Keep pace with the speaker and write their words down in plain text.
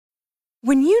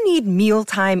When you need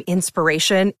mealtime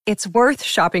inspiration, it's worth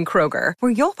shopping Kroger,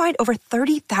 where you'll find over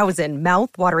 30,000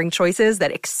 mouth-watering choices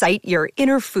that excite your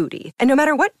inner foodie. And no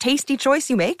matter what tasty choice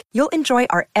you make, you'll enjoy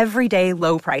our everyday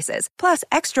low prices, plus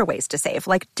extra ways to save,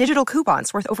 like digital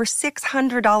coupons worth over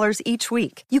 $600 each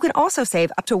week. You can also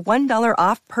save up to $1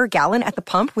 off per gallon at the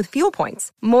pump with fuel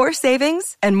points. More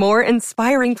savings and more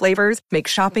inspiring flavors make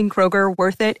shopping Kroger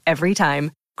worth it every time.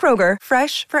 Kroger,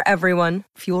 fresh for everyone.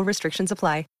 Fuel restrictions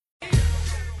apply.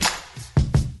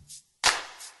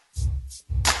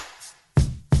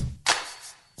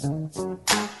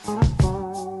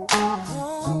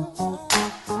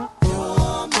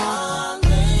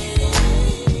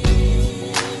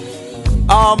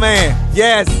 Oh man,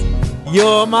 yes,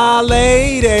 you're my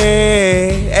lady.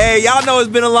 Hey, y'all know it's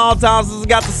been a long time since I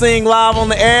got to sing live on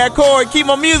the air. Corey, keep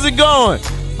my music going.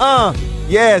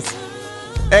 Yes.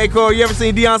 Hey, Corey, you ever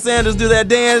seen Deion Sanders do that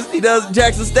dance? He does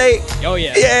Jackson State. Oh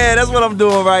yeah. Yeah, that's what I'm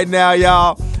doing right now,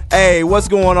 y'all. Hey, what's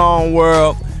going on,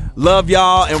 world? Love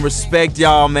y'all and respect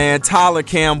y'all, man. Tyler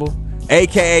Campbell,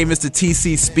 a.k.a. Mr.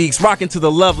 TC Speaks, rocking to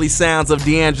the lovely sounds of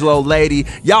D'Angelo Lady.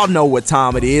 Y'all know what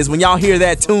time it is. When y'all hear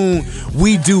that tune,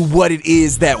 we do what it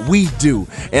is that we do.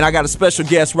 And I got a special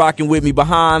guest rocking with me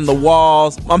behind the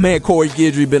walls. My man Corey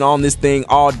Guidry been on this thing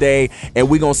all day, and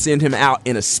we're going to send him out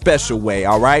in a special way,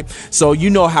 all right? So you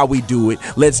know how we do it.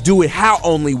 Let's do it how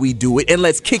only we do it, and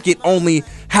let's kick it only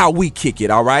how we kick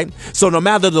it, all right? So no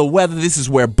matter the weather, this is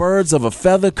where birds of a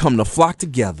feather come to flock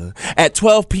together. At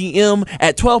 12 p.m.,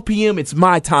 it's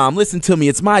my time. Listen to me,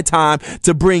 it's my time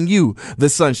to bring you the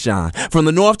sunshine. From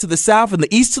the north to the south and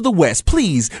the east to the west,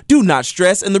 please do not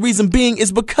stress. And the reason being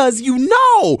is because you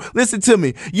know, listen to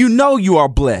me, you know you are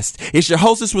blessed. It's your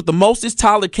hostess with the mostest,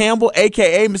 Tyler Campbell,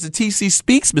 a.k.a. Mr. TC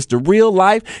Speaks, Mr. Real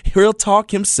Life, Real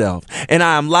Talk himself. And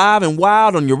I am live and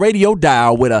wild on your radio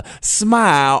dial with a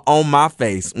smile on my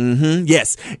face.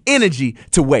 Yes, energy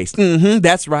to waste.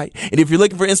 That's right. And if you're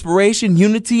looking for inspiration,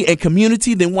 unity, and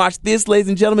community, then watch this, ladies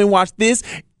and gentlemen, watch this.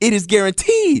 It is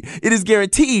guaranteed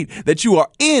that you are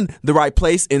in the right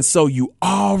place, and so you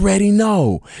already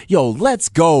know. Yo, let's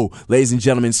go, ladies and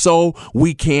gentlemen, so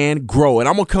we can grow. And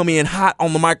I'm going to come in hot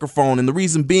on the microphone, and the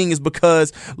reason being is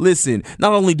because, listen,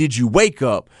 not only did you wake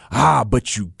up,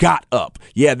 but you got up.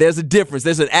 Yeah, there's a difference.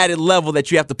 There's an added level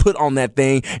that you have to put on that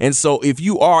thing. And so if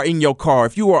you are in your car,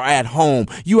 if you are at home,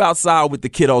 you outside with the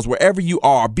kiddos, wherever you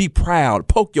are, be proud,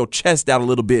 poke your chest out a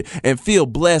little bit, and feel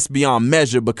blessed beyond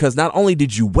measure, because not only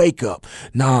did you wake up,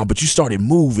 but you started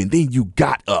moving, then you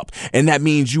got up. And that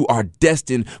means you are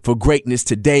destined for greatness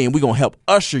today, and we're going to help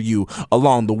usher you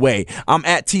along the way. I'm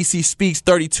at TC Speaks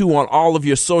 32 on all of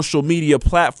your social media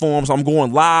platforms. I'm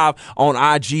going live on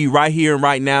IG right here and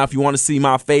right now. If you want to see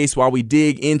my face while we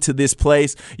dig into this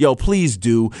place, yo, please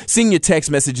do. Send your text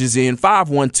messages in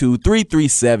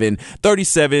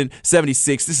 512-337-3776.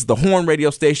 This is the Horn Radio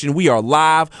Station. We are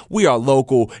live, we are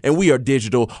local, and we are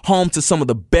digital. Home to some of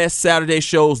the best Saturday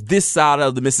shows this side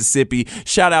of the Mississippi.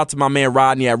 Shout out to my man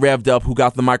Rodney at Revved Up, who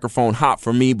got the microphone hot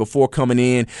for me before coming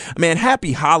in. Man,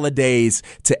 happy holidays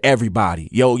to everybody.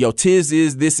 Yo, this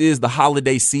is the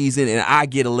holiday season, and I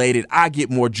get elated, I get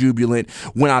more jubilant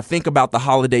when I think about the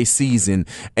holiday season.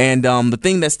 And the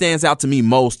thing that stands out to me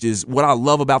most is what I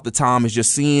love about the time is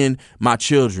just seeing my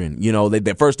children. You know,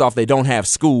 they first off, they don't have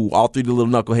school. All three of the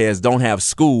little knuckleheads don't have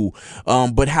school.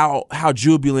 But how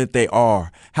jubilant they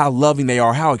are, how loving they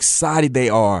are, how excited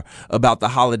they are about the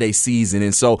holiday season.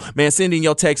 And so, man, send in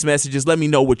your text messages. Let me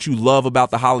know what you love about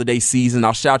the holiday season.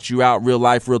 I'll shout you out, real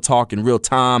life, real talk, in real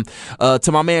time.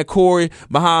 To my man Corey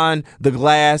behind the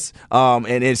glass,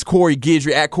 and it's Corey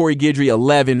Guidry at Corey Guidry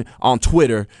 11 on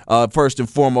Twitter. First and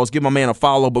foremost, give my man a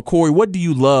follow. But Corey, what do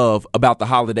you love about the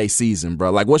holiday season,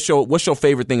 bro? Like, what's your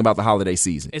favorite thing about the holiday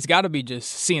season? It's got to be just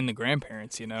seeing the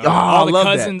grandparents. You know, all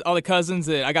the cousins.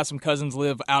 I got some cousins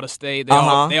live out of state.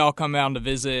 They all come out to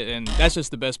visit, and that's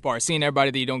just the best part. Seeing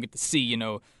everybody that you don't get to see, you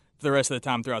know, the rest of the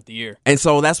time throughout the year. And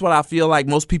so that's what I feel like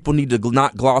most people need to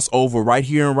not gloss over right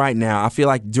here and right now. I feel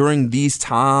like during these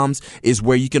times is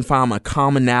where you can find a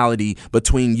commonality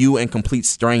between you and complete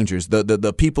strangers,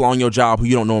 the people on your job who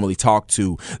you don't normally talk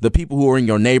to, the people who are in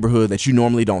your neighborhood that you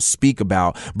normally don't speak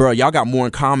about. Bro, y'all got more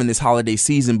in common this holiday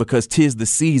season because 'tis the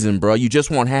season, bro. You just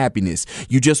want happiness.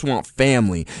 You just want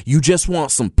family. You just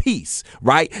want some peace,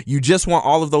 right? You just want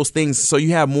all of those things, so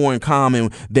you have more in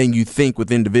common than you think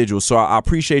with individuals. So I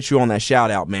appreciate you on that shout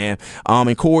out, man.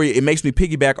 And Corey, it makes me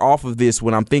piggyback off of this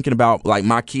when I'm thinking about like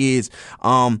my kids.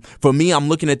 For me, I'm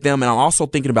looking at them and I'm also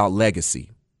thinking about legacy.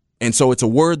 And so it's a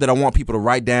word that I want people to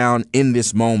write down in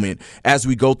this moment as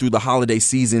we go through the holiday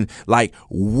season. Like,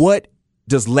 what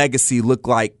does legacy look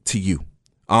like to you?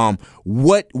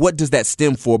 What does that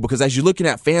stem for? Because as you're looking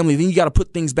at family, then you got to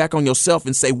put things back on yourself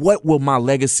and say, what will my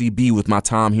legacy be with my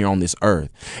time here on this earth?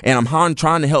 And I'm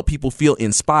trying to help people feel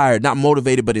inspired, not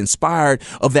motivated, but inspired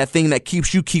of that thing that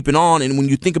keeps you keeping on. And when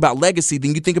you think about legacy,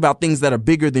 then you think about things that are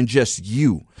bigger than just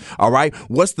you. All right.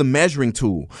 What's the measuring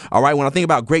tool? All right. When I think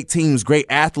about great teams, great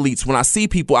athletes, when I see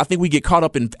people, I think we get caught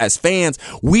up in, as fans,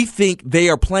 we think they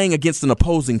are playing against an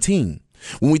opposing team.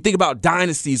 When we think about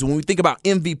dynasties, when we think about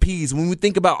MVPs, when we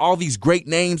think about all these great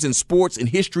names in sports and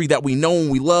history that we know and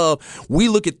we love, we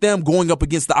look at them going up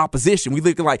against the opposition. We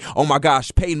look at like, oh my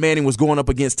gosh, Peyton Manning was going up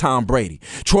against Tom Brady.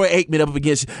 Troy Aikman up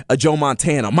against Joe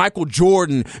Montana. Michael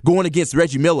Jordan going against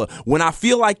Reggie Miller. When I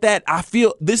feel like that, I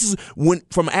feel this is when,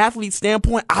 from an athlete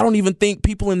standpoint, I don't even think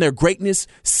people in their greatness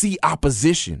see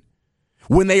opposition.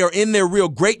 When they are in their real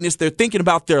greatness, they're thinking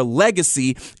about their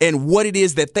legacy and what it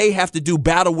is that they have to do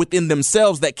battle within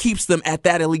themselves that keeps them at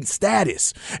that elite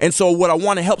status. And so what I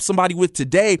want to help somebody with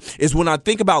today is when I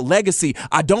think about legacy,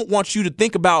 I don't want you to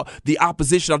think about the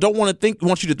opposition. I don't want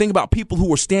you to think about people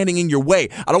who are standing in your way.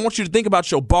 I don't want you to think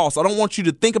about your boss. I don't want you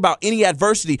to think about any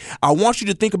adversity. I want you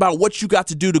to think about what you got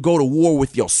to do to go to war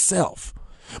with yourself.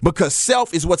 Because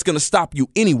self is what's going to stop you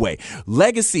anyway.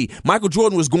 Legacy, Michael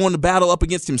Jordan was going to battle up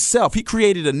against himself. He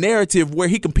created a narrative where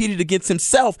he competed against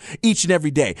himself each and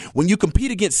every day. When you compete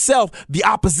against self, the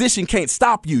opposition can't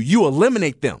stop you. You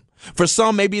eliminate them. For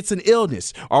some, maybe it's an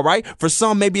illness, all right? For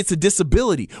some, maybe it's a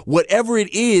disability. Whatever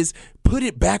it is, put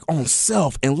it back on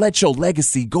self and let your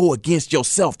legacy go against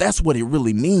yourself. That's what it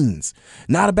really means.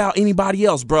 Not about anybody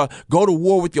else, bruh. Go to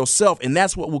war with yourself, and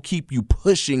that's what will keep you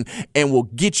pushing and will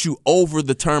get you over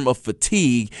the term of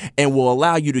fatigue and will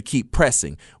allow you to keep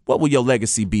pressing. What will your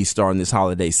legacy be starting this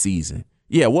holiday season?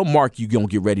 Yeah, what mark you gonna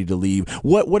get ready to leave?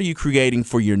 What are you creating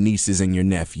for your nieces and your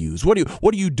nephews? What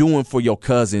are you doing for your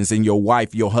cousins and your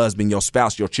wife, your husband, your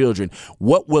spouse, your children?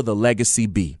 What will the legacy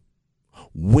be?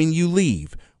 When you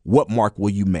leave, what mark will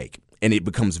you make? And it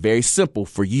becomes very simple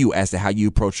for you as to how you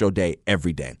approach your day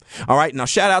every day. All right. Now,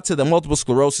 shout out to the Multiple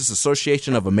Sclerosis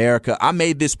Association of America. I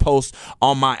made this post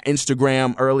on my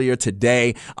Instagram earlier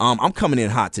today. I'm coming in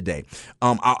hot today.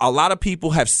 A lot of people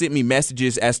have sent me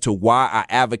messages as to why I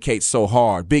advocate so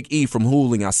hard. Big E from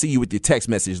Hooling, I see you with your text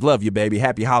message. Love you, baby.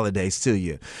 Happy holidays to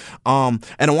you. And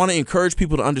I want to encourage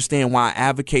people to understand why I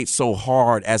advocate so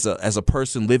hard as a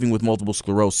person living with multiple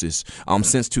sclerosis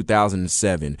since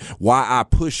 2007. Why I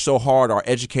push so hard our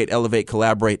Educate, Elevate,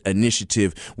 Collaborate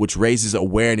initiative, which raises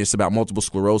awareness about multiple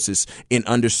sclerosis in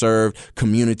underserved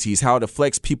communities, how it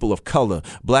affects people of color,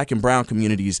 black and brown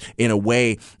communities in a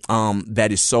way that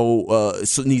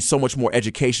is needs so much more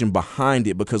education behind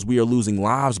it because we are losing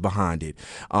lives behind it.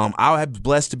 I have been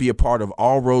blessed to be a part of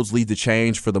All Roads Lead to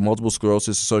Change for the Multiple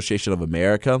Sclerosis Association of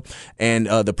America. And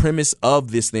the premise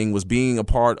of this thing was being a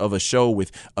part of a show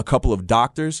with a couple of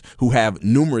doctors who have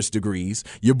numerous degrees,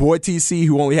 your boy TC,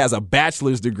 who only has a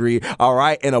bachelor's degree, all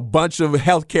right, and a bunch of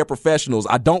healthcare professionals.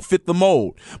 I don't fit the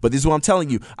mold, but this is what I'm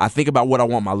telling you. I think about what I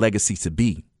want my legacy to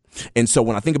be. And so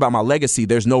when I think about my legacy,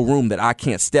 there's no room that I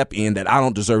can't step in that I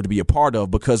don't deserve to be a part of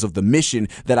because of the mission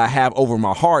that I have over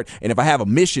my heart. And if I have a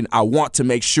mission, I want to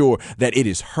make sure that it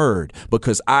is heard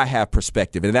because I have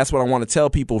perspective. And that's what I want to tell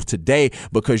people today,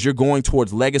 because you're going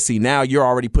towards legacy now. You're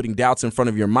already putting doubts in front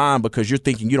of your mind because you're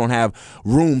thinking you don't have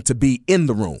room to be in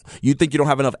the room. You think you don't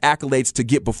have enough accolades to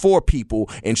get before people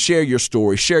and share your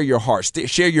story, share your heart,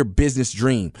 share your business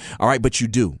dream. All right. But you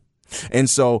do. And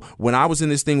so when I was in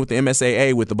this thing with the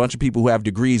MSAA with a bunch of people who have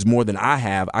degrees more than I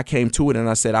have, I came to it and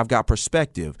I said, I've got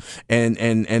perspective. And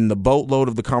the boatload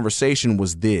of the conversation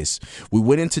was this. We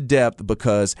went into depth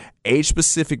because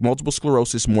age-specific multiple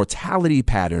sclerosis mortality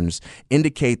patterns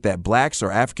indicate that blacks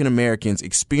or African Americans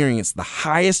experience the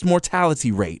highest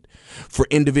mortality rate for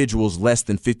individuals less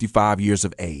than 55 years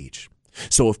of age.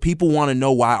 So if people want to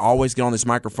know why I always get on this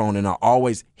microphone and I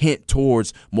always hint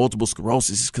towards multiple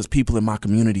sclerosis, it's because people in my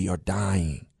community are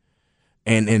dying.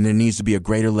 And there needs to be a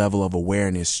greater level of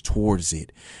awareness towards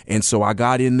it. And so I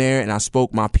got in there and I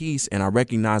spoke my piece and I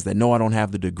recognized that, no, I don't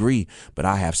have the degree, but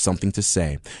I have something to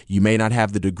say. You may not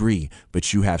have the degree,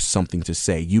 but you have something to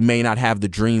say. You may not have the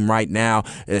dream right now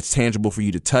that's tangible for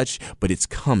you to touch, but it's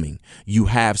coming. You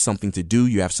have something to do.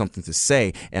 You have something to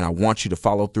say. And I want you to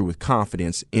follow through with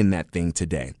confidence in that thing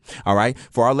today. All right.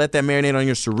 For I let that marinate on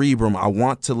your cerebrum, I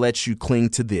want to let you cling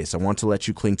to this.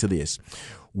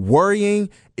 Worrying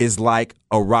is like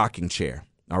a rocking chair,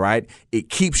 all right? It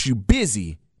keeps you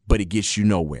busy, but it gets you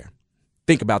nowhere.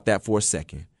 Think about that for a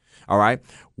second, all right?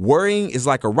 Worrying is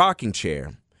like a rocking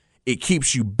chair. It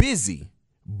keeps you busy,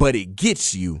 but it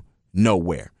gets you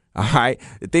nowhere. All right.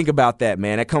 Think about that,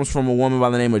 man. That comes from a woman by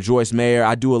the name of Joyce Meyer.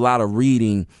 I do a lot of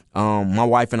reading. My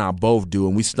wife and I both do.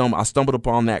 And I stumbled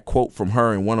upon that quote from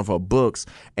her in one of her books.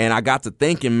 And I got to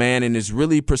thinking, man, and it's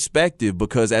really perspective,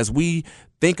 because as we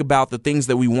think about the things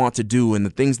that we want to do and the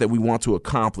things that we want to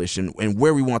accomplish and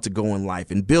where we want to go in life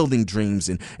and building dreams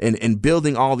and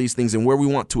building all these things and where we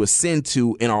want to ascend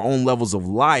to in our own levels of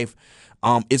life,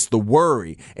 it's the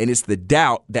worry and it's the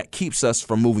doubt that keeps us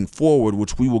from moving forward,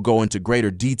 which we will go into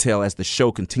greater detail as the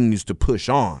show continues to push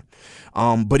on.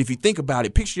 But if you think about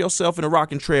it, picture yourself in a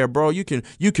rocking chair, bro. You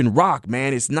can rock,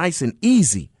 man. It's nice and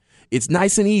easy. It's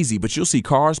nice and easy, but you'll see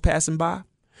cars passing by.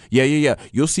 Yeah.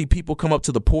 You'll see people come up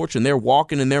to the porch and they're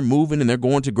walking and they're moving and they're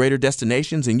going to greater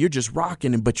destinations, and you're just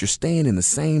rocking, but you're staying in the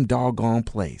same doggone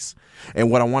place.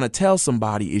 And what I want to tell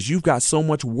somebody is you've got so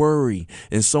much worry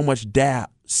and so much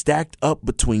doubt stacked up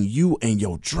between you and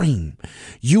your dream,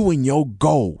 you and your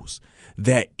goals,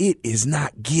 that it is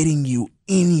not getting you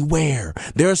anywhere.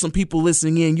 There are some people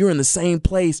listening in. You're in the same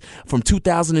place from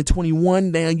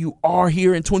 2021. Now you are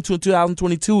here in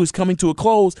 2022 is coming to a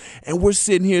close, and we're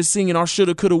sitting here singing our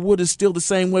shoulda, coulda, woulda still the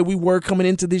same way we were coming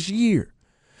into this year.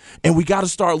 And we got to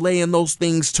start laying those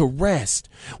things to rest.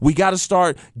 We got to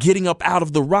start getting up out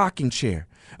of the rocking chair.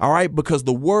 All right, because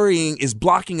the worrying is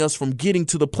blocking us from getting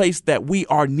to the place that we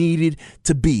are needed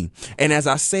to be. And as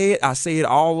I say it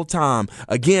all the time.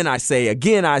 Again, I say,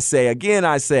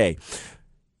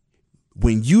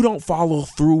 when you don't follow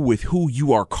through with who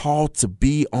you are called to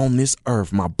be on this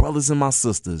earth, my brothers and my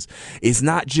sisters, it's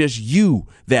not just you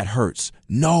that hurts.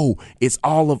 No, it's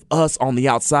all of us on the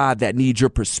outside that need your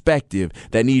perspective,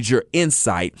 that needs your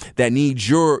insight, that needs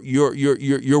your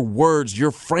words,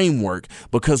 your framework.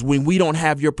 Because when we don't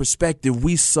have your perspective,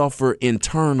 we suffer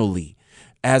internally.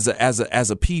 As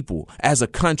a people, as a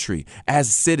country,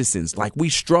 as citizens, like we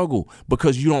struggle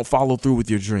because you don't follow through with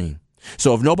your dream.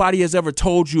 So if nobody has ever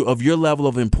told you of your level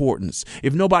of importance,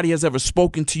 if nobody has ever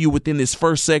spoken to you within this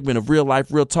first segment of Real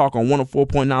Life, Real Talk on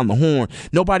 104.9 The Horn,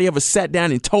 nobody ever sat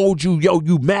down and told you, yo,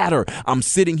 you matter. I'm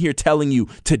sitting here telling you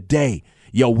today,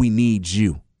 yo, we need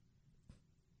you.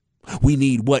 We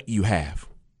need what you have.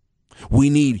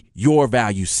 We need your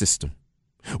value system.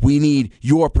 We need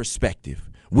your perspective.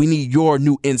 We need your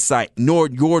new insight, nor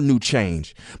your new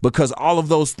change, because all of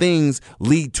those things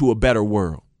lead to a better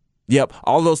world. Yep.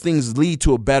 All those things lead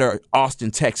to a better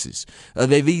Austin, Texas.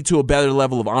 They lead to a better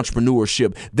level of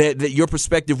entrepreneurship. That your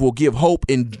perspective will give hope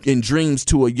and dreams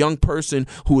to a young person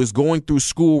who is going through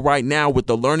school right now with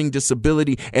a learning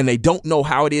disability, and they don't know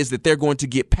how it is that they're going to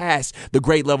get past the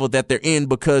grade level that they're in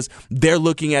because they're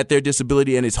looking at their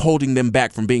disability and it's holding them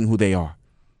back from being who they are.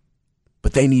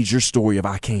 But they need your story of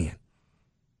I can.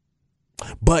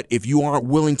 But if you aren't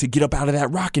willing to get up out of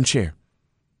that rocking chair,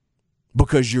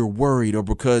 because you're worried, or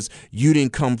because you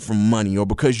didn't come from money, or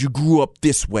because you grew up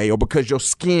this way, or because your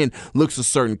skin looks a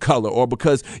certain color, or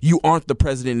because you aren't the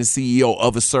president and CEO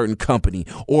of a certain company,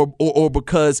 or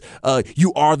because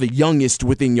you are the youngest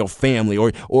within your family,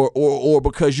 or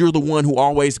because you're the one who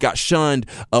always got shunned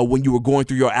when you were going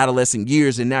through your adolescent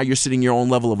years, and now you're sitting your own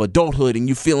level of adulthood and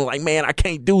you feeling like, man, I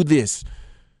can't do this.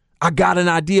 I got an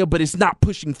idea, but it's not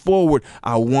pushing forward.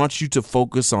 I want you to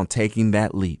focus on taking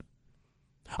that leap.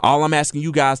 All I'm asking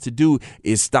you guys to do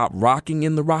is stop rocking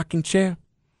in the rocking chair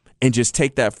and just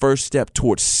take that first step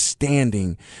towards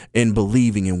standing and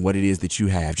believing in what it is that you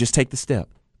have. Just take the step.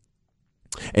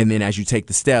 And then as you take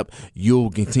the step,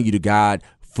 you'll continue to guide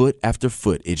foot after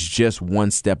foot. It's just one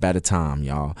step at a time,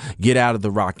 y'all. Get out of the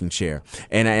rocking chair.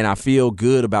 And I feel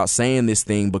good about saying this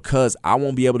thing because I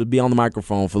won't be able to be on the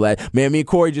microphone for that. Man, me and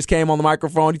Corey just came on the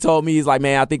microphone. He told me, he's like,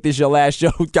 man, I think this is your last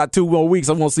show. Got 2 more weeks.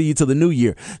 I'm going to see you till the new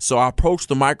year. So I approached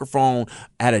the microphone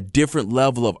at a different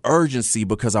level of urgency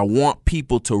because I want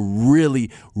people to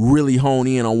really, really hone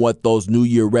in on what those New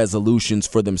Year resolutions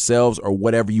for themselves, or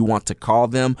whatever you want to call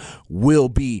them, will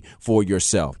be for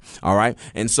yourself. All right.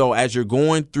 And so as you're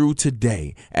going through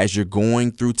today,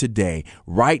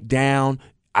 write down,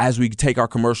 as we take our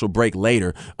commercial break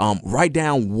later, write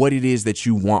down what it is that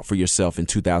you want for yourself in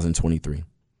 2023.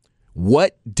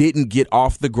 What didn't get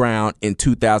off the ground in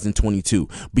 2022?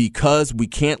 Because we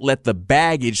can't let the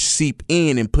baggage seep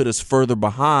in and put us further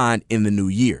behind in the new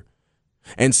year.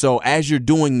 And so as you're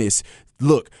doing this,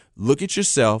 look at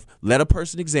yourself. Let a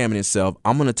person examine himself.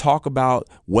 I'm going to talk about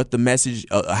what the message,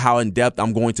 how in depth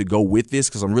I'm going to go with this,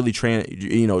 because I'm really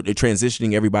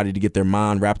transitioning everybody to get their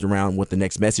mind wrapped around what the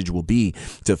next message will be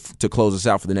to close us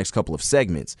out for the next couple of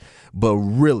segments. But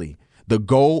really, the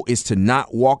goal is to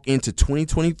not walk into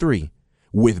 2023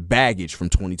 with baggage from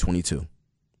 2022.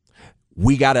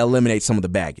 We got to eliminate some of the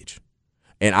baggage.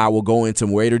 And I will go into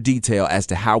greater detail as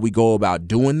to how we go about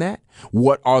doing that.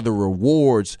 What are the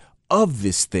rewards of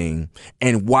this thing,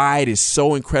 and why it is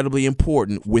so incredibly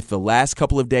important with the last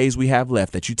couple of days we have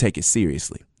left that you take it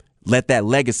seriously. Let that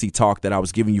legacy talk that I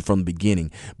was giving you from the beginning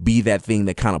be that thing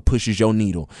that kind of pushes your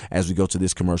needle as we go to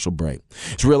this commercial break.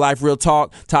 It's Real Life, Real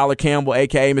Talk. Tyler Campbell,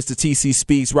 a.k.a. Mr. TC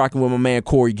Speaks, rocking with my man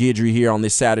Corey Guidry here on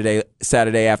this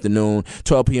Saturday afternoon,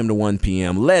 12 p.m. to 1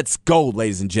 p.m. Let's go,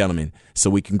 ladies and gentlemen, so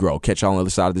we can grow. Catch y'all on the other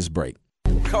side of this break.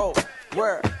 Cold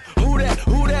word. Who that?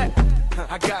 Who that?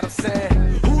 I got him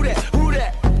saying, who that? Who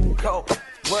that? Cold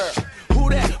word. Who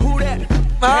that? Who that?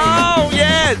 Oh,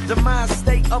 yes. The mind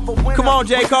state of a winner. Come on,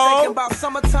 J. Cole.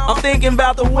 I'm thinking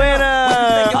about the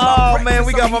winner. Oh, man,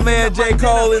 we got my man J.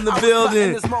 Cole in the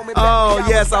building. Oh,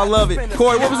 yes, I love it.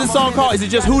 Corey, what was this song called? Is it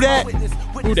just Who Dat?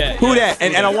 Who Dat? Who Dat?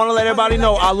 And I want to let everybody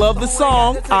know, I love the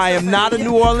song. I am not a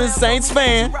New Orleans Saints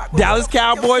fan. Dallas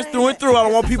Cowboys through and through. I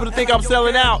don't want people to think I'm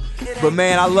selling out. But,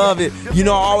 man, I love it. You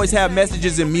know, I always have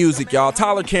messages in music, y'all.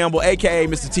 Tyler Campbell, a.k.a.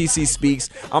 Mr. TC Speaks.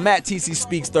 I'm at TC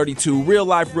Speaks 32. Real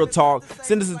Life, Real Talk.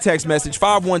 Send us a text message,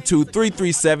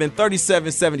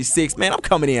 512-337-3776. Man, I'm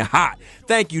coming in hot.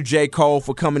 Thank you, J. Cole,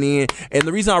 for coming in. And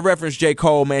the reason I reference J.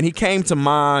 Cole, man, he came to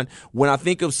mind when I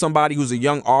think of somebody who's a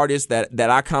young artist that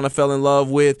I kind of fell in love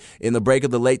with in the break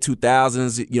of the late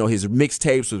 2000s. You know, his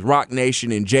mixtapes with Rock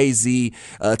Nation and Jay-Z,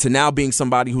 to now being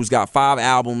somebody who's got 5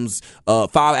 albums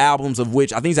of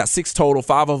which I think he's got 6 total.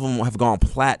 5 of them have gone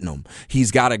platinum.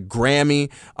 He's got a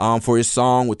Grammy for his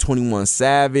song with 21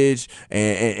 Savage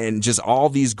and just all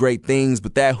these great things.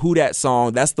 But that Who Dat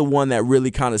song, that's the one that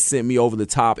really kind of sent me over the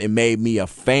top and made me a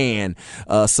fan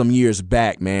some years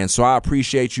back, man. So I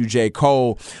appreciate you, J.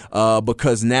 Cole,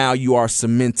 because now you are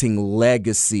cementing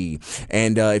legacy.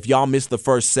 And if y'all missed the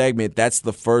first segment, that's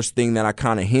the first thing that I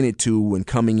kind of hinted to when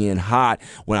coming in hot.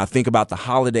 When I think about the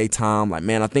holiday time, like,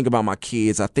 man, I think about my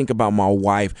kids, I think about my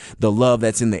wife, the love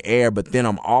that's in the air. But then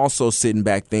I'm also sitting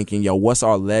back thinking, yo, what's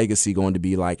our legacy going to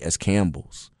be like as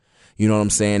Campbells? You know what I'm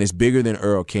saying? It's bigger than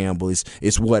Earl Campbell.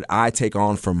 It's what I take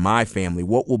on for my family.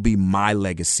 What will be my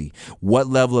legacy? What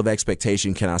level of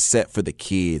expectation can I set for the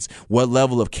kids? What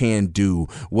level of can do?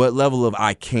 What level of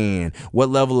I can? What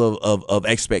level of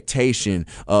expectation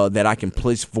that I can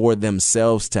place for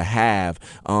themselves to have,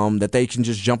 that they can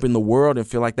just jump in the world and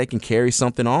feel like they can carry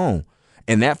something on?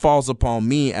 And that falls upon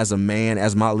me as a man,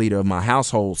 as my leader of my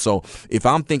household. So if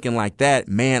I'm thinking like that,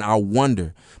 man, I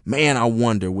wonder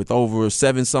with over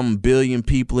 7-something billion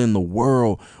people in the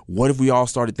world, what if we all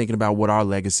started thinking about what our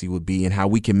legacy would be and how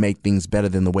we can make things better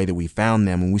than the way that we found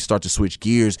them, and we start to switch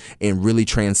gears and really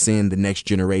transcend the next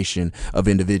generation of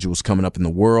individuals coming up in the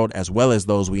world, as well as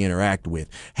those we interact with.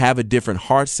 Have a different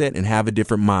heart set and have a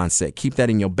different mindset. Keep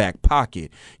that in your back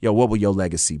pocket. Yo, what will your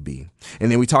legacy be?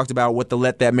 And then we talked about what to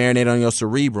let that marinate on your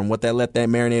cerebrum, what that let that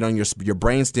marinate on your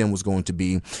brainstem was going to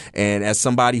be. And as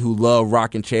somebody who loved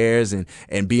rocking chairs and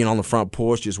being on the front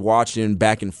porch, just watching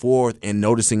back and forth and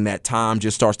noticing that time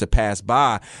just starts to pass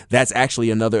by, that's actually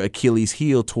another Achilles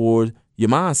heel toward your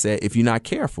mindset if you're not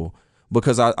careful.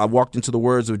 Because I walked into the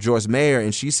words of Joyce Meyer,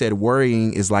 and she said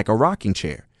worrying is like a rocking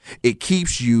chair. It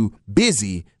keeps you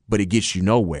busy, but it gets you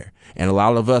nowhere. And a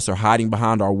lot of us are hiding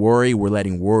behind our worry. We're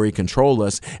letting worry control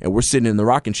us, and we're sitting in the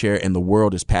rocking chair, and the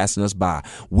world is passing us by.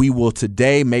 We will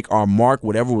today make our mark,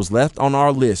 whatever was left on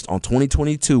our list on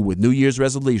 2022 with New Year's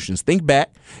resolutions. Think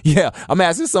back. Yeah, I'm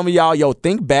asking some of y'all, yo,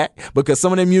 think back, because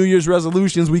some of them New Year's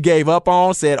resolutions we gave up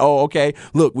on said, oh, okay,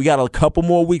 look, we got a couple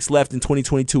more weeks left in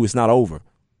 2022. It's not over.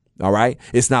 All right.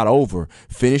 It's not over.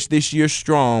 Finish this year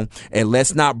strong, and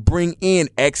let's not bring in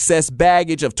excess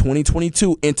baggage of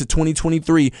 2022 into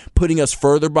 2023, putting us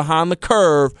further behind the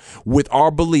curve with our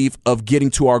belief of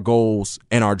getting to our goals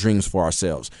and our dreams for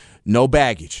ourselves. No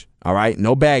baggage. All right.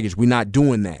 No baggage. We're not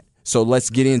doing that. So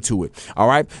let's get into it. All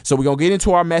right. So we're going to get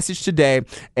into our message today.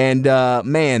 And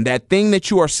man, that thing that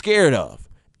you are scared of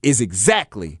is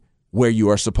exactly where you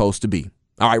are supposed to be.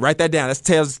 All right, write that down. That's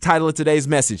the title of today's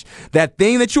message. That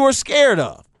thing that you are scared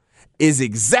of is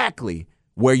exactly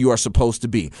where you are supposed to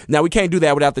be. Now, we can't do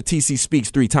that without the TC Speaks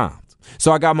 3 times.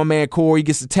 So I got my man Corey. He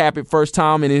gets to tap it first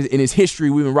time in his history.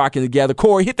 We've been rocking together.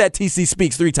 Corey, hit that TC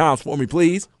Speaks 3 times for me,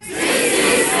 please.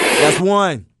 That's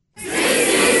 1.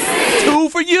 2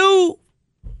 for you.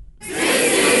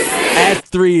 That's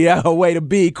 3. Way to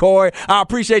be, Corey. I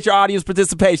appreciate your audience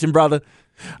participation, brother.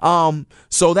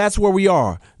 So that's where we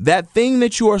are. That thing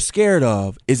that you are scared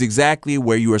of is exactly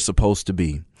where you are supposed to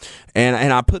be.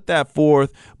 And I put that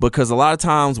forth because a lot of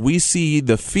times we see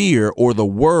the fear or the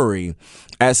worry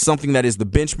as something that is the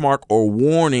benchmark or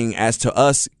warning as to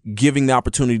us giving the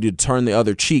opportunity to turn the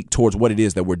other cheek towards what it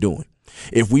is that we're doing.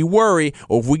 If we worry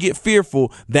or if we get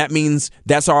fearful, that means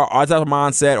that's our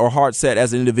mindset or heart set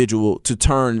as an individual to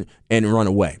turn and run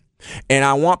away. And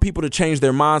I want people to change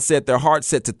their mindset, their heart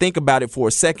set, to think about it for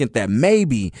a second, that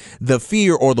maybe the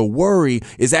fear or the worry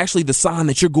is actually the sign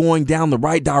that you're going down the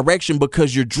right direction,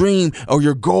 because your dream or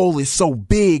your goal is so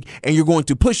big and you're going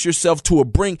to push yourself to a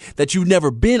brink that you've never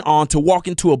been on to walk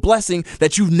into a blessing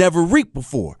that you've never reaped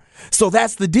before. So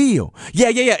that's the deal. Yeah.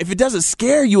 If it doesn't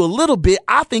scare you a little bit,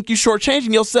 I think you're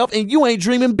shortchanging yourself and you ain't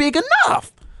dreaming big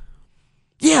enough.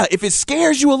 Yeah, if it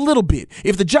scares you a little bit,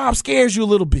 if the job scares you a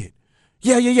little bit,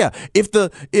 yeah. If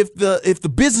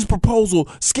the business proposal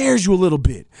scares you a little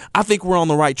bit, I think we're on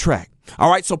the right track. All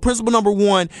right. So principle number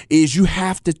 1 is you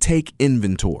have to take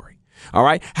inventory. All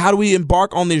right. How do we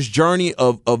embark on this journey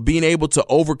of being able to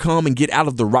overcome and get out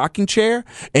of the rocking chair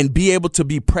and be able to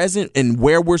be present and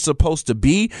where we're supposed to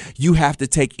be? You have to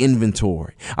take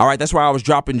inventory. All right. That's why I was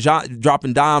dropping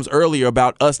dimes earlier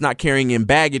about us not carrying in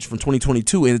baggage from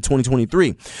 2022 into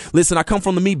 2023. Listen, I come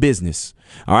from the meat business.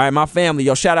 All right, my family,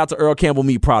 shout out to Earl Campbell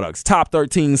Meat Products, top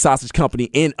 13 sausage company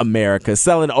in America,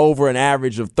 selling over an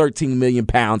average of 13 million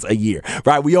pounds a year,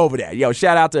 right? We over that.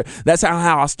 Shout out to, that's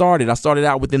how I started. I started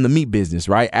out within the meat business,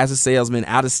 right? As a salesman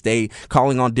out of state,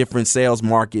 calling on different sales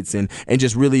markets and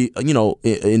just really,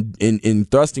 in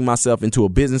thrusting myself into a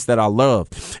business that I love.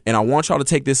 And I want y'all to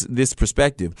take this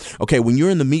perspective. Okay, when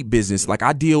you're in the meat business, like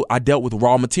I dealt with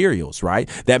raw materials, right?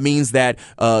 That means that,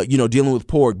 dealing with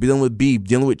pork, dealing with beef,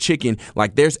 dealing with chicken,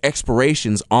 like there's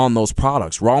expirations on those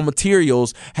products. Raw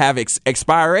materials have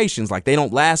expirations, like they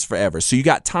don't last forever. So you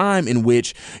got time in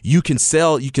which you can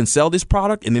sell this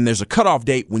product, and then there's a cutoff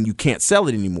date when you can't sell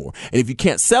it anymore. And if you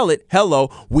can't sell it,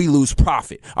 we lose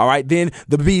profit. All right, then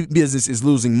the business is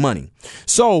losing money.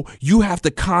 So you have to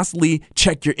constantly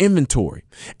check your inventory.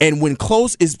 And when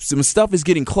some stuff is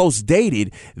getting close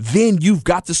dated, then you've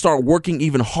got to start working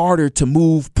even harder to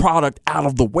move product out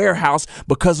of the warehouse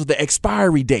because of the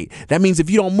expiry date. That means if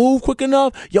you don't move quick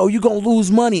enough, you're going to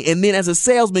lose money. And then as a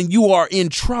salesman, you are in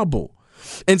trouble.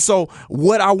 And so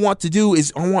what I want to do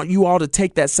is I want you all to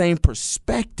take that same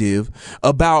perspective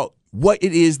about what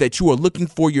it is that you are looking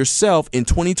for yourself in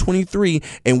 2023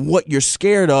 and what you're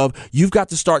scared of. You've got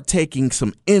to start taking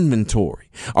some inventory.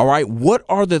 All right. What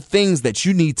are the things that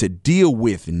you need to deal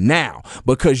with now?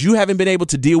 Because you haven't been able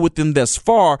to deal with them thus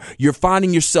far. You're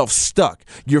finding yourself stuck.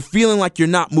 You're feeling like you're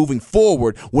not moving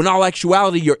forward, when all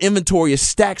actuality, your inventory is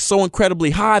stacked so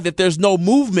incredibly high that there's no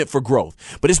movement for growth.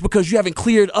 But it's because you haven't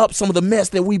cleared up some of the mess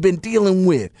that we've been dealing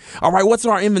with. All right. What's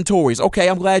in our inventories? Okay.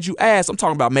 I'm glad you asked. I'm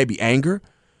talking about maybe anger.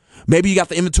 Maybe you got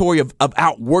the inventory of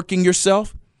outworking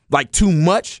yourself, like too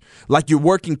much, like you're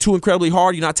working too incredibly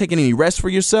hard. You're not taking any rest for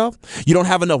yourself. You don't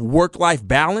have enough work-life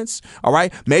balance. All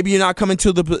right. Maybe you're not coming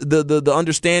to the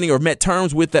understanding or met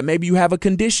terms with that. Maybe you have a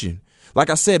condition. Like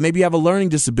I said, maybe you have a learning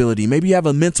disability. Maybe you have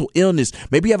a mental illness.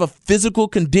 Maybe you have a physical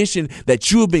condition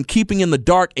that you have been keeping in the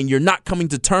dark and you're not coming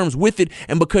to terms with it.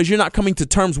 And because you're not coming to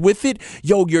terms with it,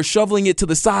 you're shoveling it to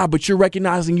the side, but you're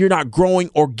recognizing you're not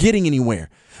growing or getting anywhere.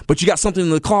 But you got something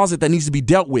in the closet that needs to be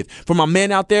dealt with. For my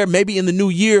men out there, maybe in the new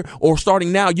year or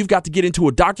starting now, you've got to get into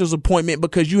a doctor's appointment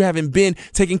because you haven't been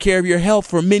taking care of your health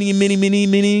for many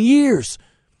years.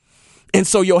 And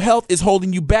so your health is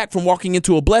holding you back from walking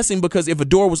into a blessing, because if a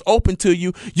door was open to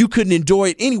you, you couldn't enjoy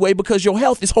it anyway because your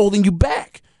health is holding you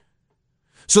back.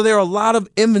 So there are a lot of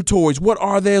inventories. What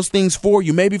are those things for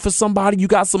you? Maybe for somebody, you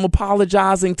got some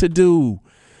apologizing to do.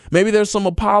 Maybe there's some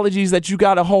apologies that you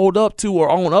got to hold up to or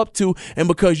own up to. And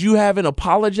because you haven't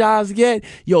apologized yet,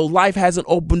 your life hasn't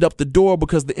opened up the door,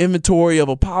 because the inventory of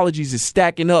apologies is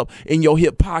stacking up in your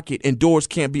hip pocket and doors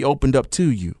can't be opened up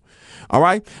to you. All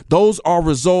right. Those are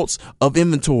results of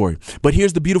inventory. But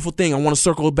here's the beautiful thing. I want to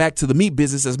circle back to the meat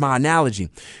business as my analogy.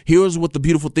 Here's what the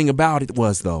beautiful thing about it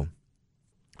was, though.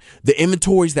 The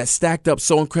inventories that stacked up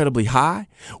so incredibly high,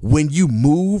 when you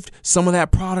moved some of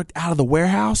that product out of the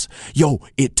warehouse,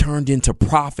 it turned into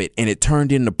profit, and it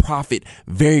turned into profit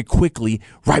very quickly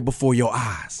right before your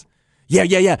eyes.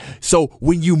 Yeah. So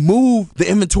when you move the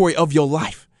inventory of your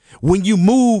life, when you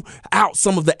move out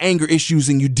some of the anger issues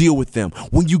and you deal with them,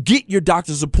 when you get your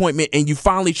doctor's appointment and you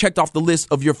finally checked off the list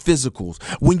of your physicals,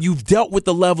 when you've dealt with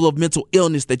the level of mental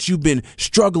illness that you've been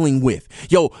struggling with,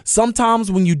 sometimes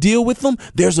when you deal with them,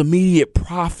 there's immediate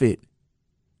profit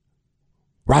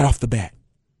right off the bat.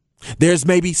 There's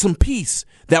maybe some peace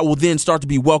that will then start to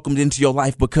be welcomed into your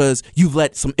life because you've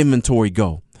let some inventory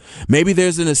go. Maybe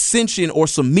there's an ascension or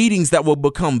some meetings that will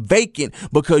become vacant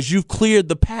because you've cleared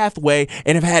the pathway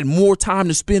and have had more time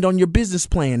to spend on your business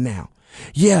plan now.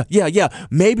 Yeah.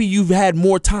 Maybe you've had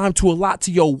more time to allot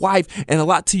to your wife and a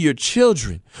lot to your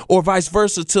children, or vice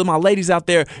versa to my ladies out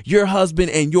there, your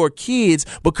husband and your kids,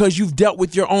 because you've dealt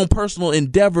with your own personal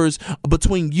endeavors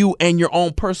between you and your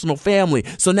own personal family.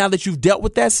 So now that you've dealt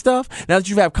with that stuff, now that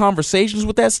you've had conversations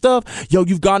with that stuff,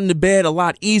 you've gotten to bed a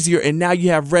lot easier, and now you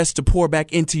have rest to pour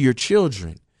back into your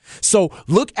children. So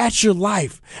look at your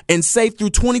life and say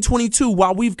through 2022,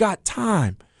 while we've got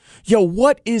time,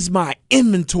 what is my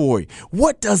inventory?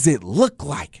 What does it look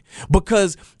like?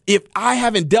 Because if I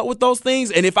haven't dealt with those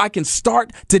things, and if I can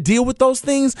start to deal with those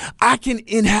things, I can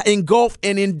engulf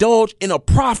and indulge in a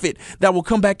profit that will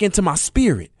come back into my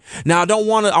spirit. Now, I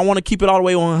want to keep it all the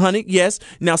way 100. Yes.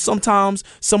 Now, sometimes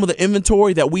some of the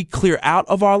inventory that we clear out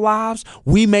of our lives,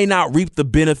 we may not reap the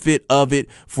benefit of it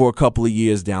for a couple of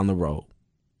years down the road.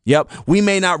 Yep. We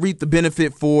may not reap the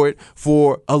benefit for it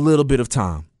for a little bit of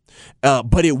time.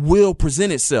 But it will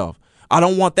present itself. I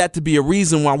don't want that to be a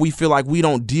reason why we feel like we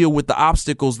don't deal with the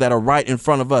obstacles that are right in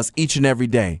front of us each and every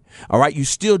day. All right. You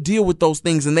still deal with those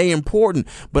things, and they're important.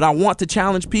 But I want to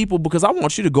challenge people because I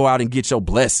want you to go out and get your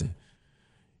blessing.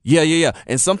 Yeah.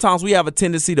 And sometimes we have a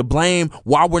tendency to blame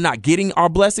why we're not getting our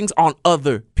blessings on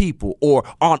other people or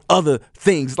on other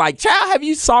things. Like, child, have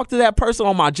you talked to that person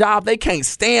on my job? They can't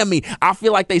stand me. I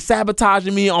feel like they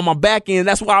sabotaging me on my back end.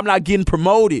 That's why I'm not getting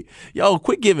promoted.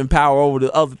 Quit giving power over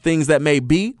to other things that may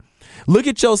be. Look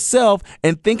at yourself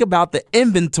and think about the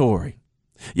inventory.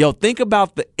 Think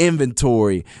about the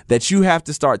inventory that you have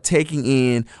to start taking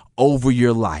in over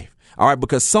your life. All right,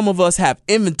 because some of us have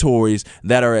inventories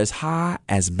that are as high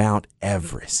as Mount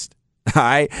Everest. All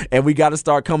right. And we got to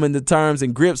start coming to terms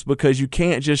and grips, because you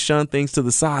can't just shun things to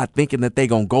the side thinking that they're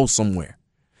going to go somewhere.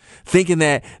 Thinking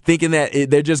that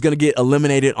they're just going to get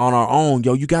eliminated on our own.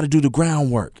 You got to do the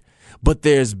groundwork. But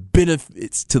there's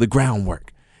benefits to the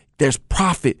groundwork. There's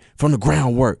profit from the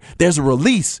groundwork. There's a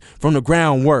release from the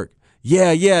groundwork.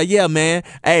 Yeah, man.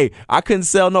 Hey, I couldn't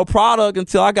sell no product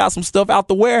until I got some stuff out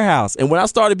the warehouse. And when I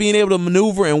started being able to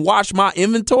maneuver and watch my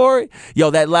inventory,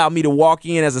 that allowed me to walk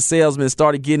in as a salesman,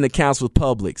 started getting accounts with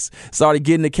Publix, started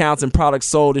getting accounts and products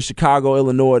sold in Chicago,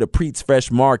 Illinois, the Preet's Fresh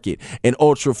Market and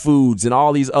Ultra Foods and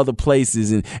all these other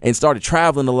places, and started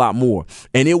traveling a lot more.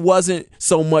 And it wasn't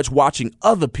so much watching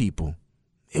other people.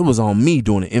 It was on me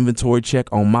doing an inventory check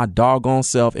on my doggone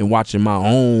self and watching my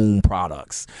own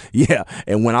products. Yeah.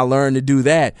 And when I learned to do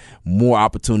that, more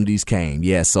opportunities came.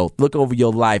 Yeah. So look over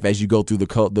your life as you go through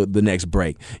the next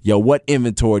break. What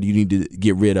inventory do you need to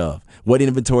get rid of? What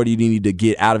inventory do you need to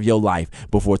get out of your life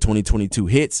before 2022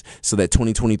 hits, so that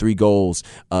 2023 goals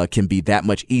can be that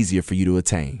much easier for you to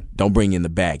attain? Don't bring in the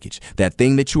baggage. That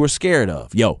thing that you were scared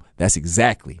of.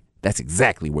 That's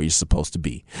exactly where you're supposed to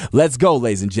be. Let's go,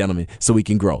 ladies and gentlemen, so we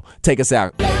can grow. Take us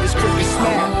out. I'm on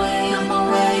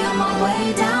my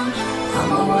way down.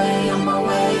 I'm on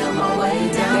my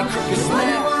way down.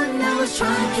 Anyone that was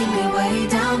trying to keep me way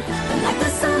down, but like the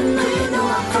sun, you know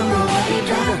I'm coming way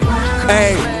back.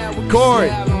 Hey, Corey,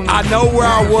 I know where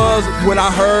I was when I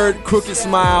heard Crooked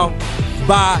Smile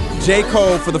by J.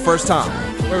 Cole for the first time.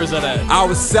 Where was that at? I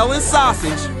was selling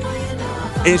sausage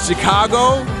in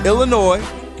Chicago, Illinois,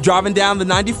 driving down the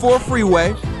 94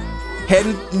 freeway,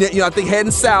 heading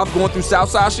south, going through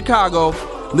Southside Chicago,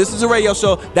 listening to a radio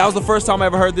show. That was the first time I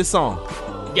ever heard this song.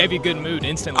 It gave you a good mood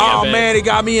instantly. Oh man, it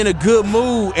got me in a good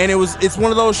mood. And it's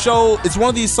one of those shows, it's one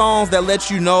of these songs that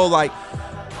lets you know,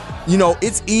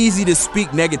 it's easy to speak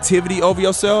negativity over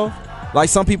yourself. Like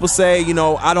some people say,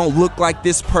 I don't look like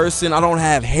this person. I don't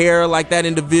have hair like that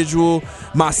individual.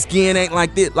 My skin ain't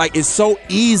like this. Like, it's so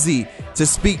easy to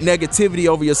speak negativity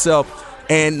over yourself.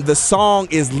 And the song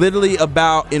is literally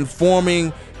about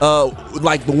informing,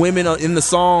 the women in the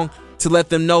song, to let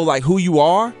them know, who you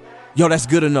are. That's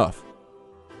good enough.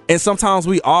 And sometimes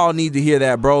we all need to hear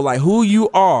that, bro. Who you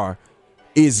are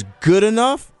is good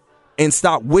enough, and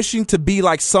stop wishing to be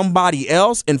like somebody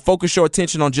else and focus your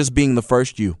attention on just being the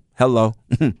first you. Hello.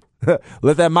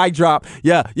 Let that mic drop.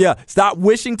 Yeah. Stop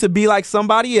wishing to be like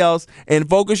somebody else and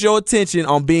focus your attention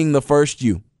on being the first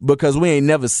you. Because we ain't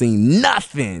never seen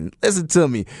nothing. Listen to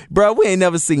me, bro. We ain't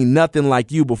never seen nothing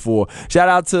like you before. Shout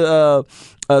out to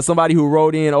somebody who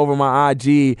wrote in over my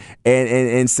IG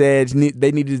and said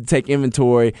they needed to take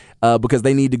inventory because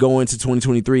they need to go into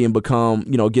 2023 and become,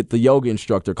 get the yoga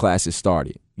instructor classes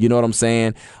started. You know what I'm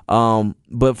saying?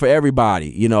 But for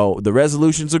everybody, the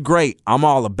resolutions are great. I'm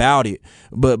all about it.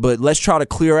 But let's try to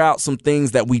clear out some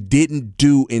things that we didn't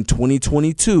do in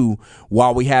 2022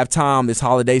 while we have time this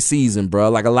holiday season, bro.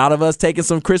 Like a a lot of us taking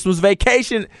some Christmas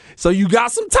vacation. So you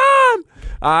got some time.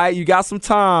 All right, you got some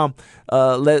time.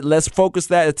 Let's focus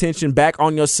that attention back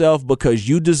on yourself because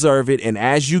you deserve it. And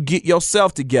as you get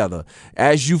yourself together,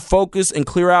 as you focus and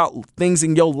clear out things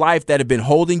in your life that have been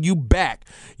holding you back,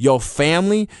 your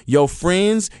family, your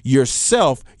friends,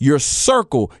 yourself, your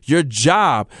circle, your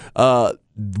job,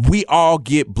 we all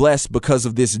get blessed because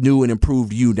of this new and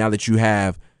improved you now that you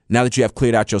have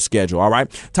cleared out your schedule. All right.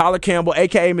 Tyler Campbell,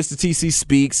 a.k.a. Mr. TC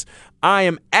Speaks. I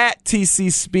am at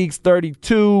TC Speaks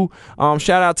 32. Shout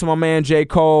out to my man J.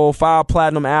 Cole, 5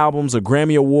 platinum albums, a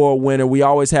Grammy Award winner. We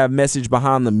always have message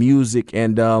behind the music.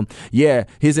 And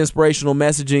his inspirational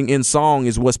messaging in song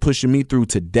is what's pushing me through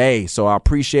today. So I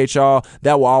appreciate y'all.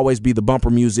 That will always be the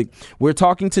bumper music. We're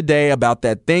talking today about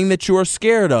that thing that you are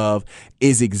scared of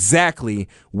is exactly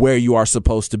where you are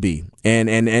supposed to be. And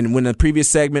when the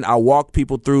previous segment, I walked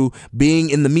people through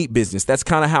being in the meat business. That's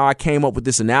kind of how I came up with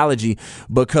this analogy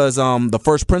because the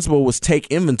first principle was take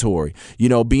inventory. You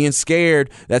know, being scared,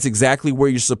 that's exactly where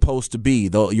you're supposed to be.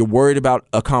 Though you're worried about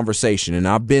a conversation, and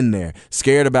I've been there,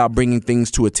 scared about bringing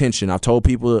things to attention. I've told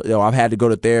people, I've had to go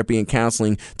to therapy and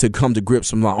counseling to come to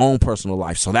grips with my own personal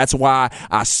life. So that's why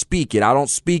I speak it. I don't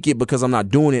speak it because I'm not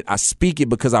doing it. I speak it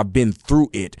because I've been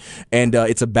through it. And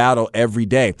it's a battle every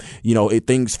day. You know,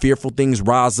 fearful things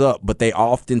rise up, but they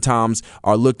oftentimes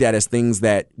are looked at as things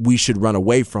that we should run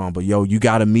away from. But you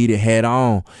got to meet it head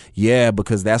on. Yeah,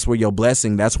 because that's where your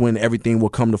blessing, that's when everything will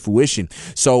come to fruition.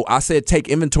 So I said take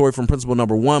inventory from principle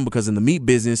number 1 because in the meat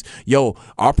business,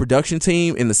 our production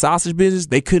team in the sausage business,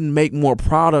 they couldn't make more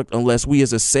product unless we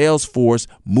as a sales force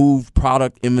moved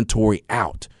product inventory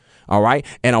out. All right.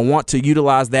 And I want to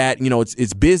utilize that.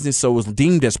 It's business, so it's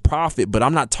deemed as profit. But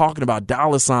I'm not talking about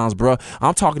dollar signs, bro.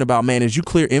 I'm talking about, man, as you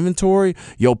clear inventory,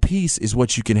 your peace is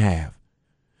what you can have.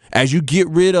 As you get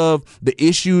rid of the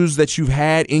issues that you've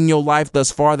had in your life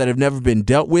thus far that have never been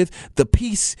dealt with, the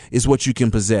peace is what you can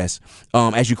possess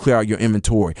as you clear out your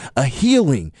inventory. A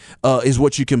healing is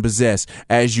what you can possess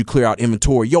as you clear out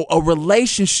inventory. A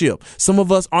relationship. Some of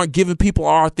us aren't giving people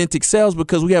our authentic selves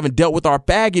because we haven't dealt with our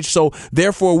baggage. So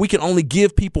therefore, we can only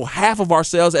give people half of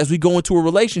ourselves as we go into a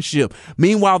relationship.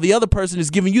 Meanwhile, the other person is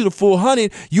giving you the full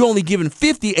 100. You only giving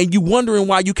 50 and you wondering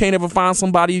why you can't ever find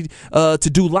somebody to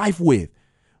do life with.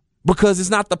 Because it's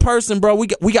not the person, bro.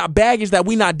 We got baggage that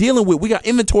we're not dealing with. We got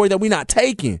inventory that we're not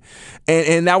taking.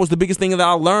 And that was the biggest thing that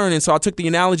I learned. And so I took the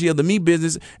analogy of the meat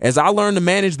business. As I learned to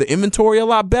manage the inventory a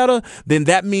lot better, then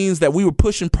that means that we were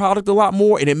pushing product a lot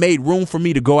more and it made room for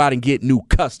me to go out and get new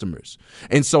customers.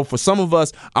 And so for some of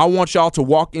us, I want y'all to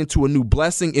walk into a new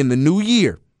blessing in the new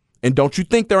year. And don't you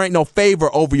think there ain't no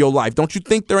favor over your life? Don't you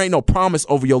think there ain't no promise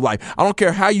over your life? I don't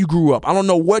care how you grew up. I don't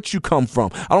know what you come from.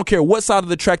 I don't care what side of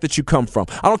the track that you come from.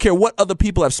 I don't care what other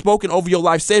people have spoken over your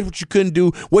life, said what you couldn't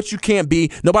do, what you can't be.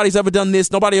 Nobody's ever done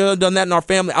this. Nobody ever done that in our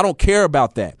family. I don't care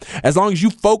about that. As long as you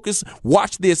focus,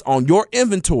 watch this, on your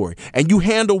inventory and you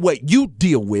handle what you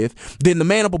deal with, then the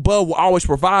man up above will always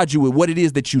provide you with what it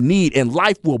is that you need and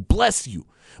life will bless you.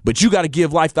 But you got to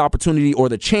give life the opportunity or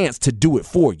the chance to do it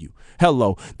for you.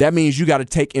 Hello. That means you got to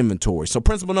take inventory. So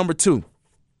principle number 2,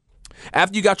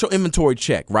 after you got your inventory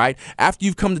check, right? After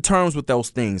you've come to terms with those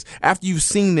things, after you've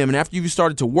seen them and after you've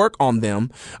started to work on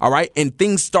them, all right, and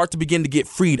things start to begin to get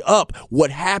freed up, what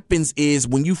happens is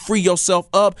when you free yourself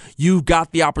up, you've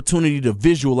got the opportunity to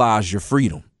visualize your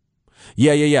freedom.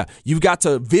 Yeah. You've got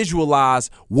to visualize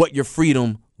what your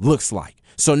freedom looks like.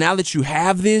 So now that you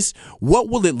have this, what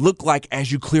will it look like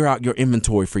as you clear out your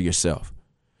inventory for yourself?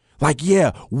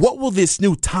 What will this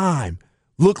new time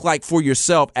look like for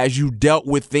yourself as you dealt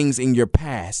with things in your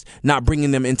past, not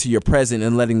bringing them into your present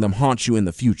and letting them haunt you in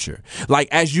the future? Like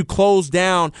as you close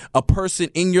down a person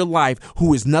in your life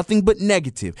who is nothing but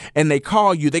negative and they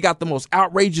call you, they got the most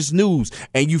outrageous news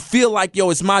and you feel like,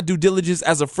 it's my due diligence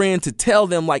as a friend to tell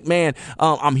them like, man,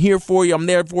 I'm here for you. I'm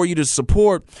there for you to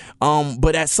support.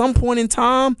 But at some point in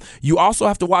time, you also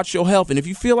have to watch your health. And if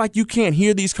you feel like you can't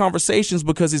hear these conversations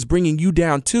because it's bringing you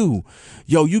down too,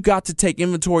 you got to take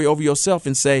inventory over yourself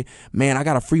and say, man, I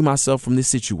got to free myself from this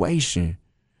situation.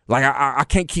 Like I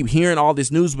can't keep hearing all this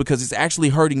news because it's actually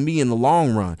hurting me in the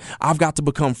long run. I've got to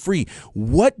become free.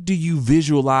 What do you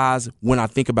visualize when I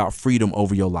think about freedom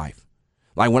over your life?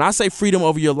 Like when I say freedom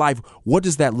over your life, what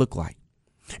does that look like?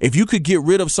 If you could get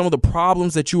rid of some of the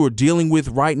problems that you are dealing with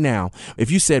right now,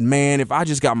 if you said, man, if I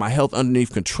just got my health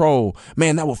underneath control,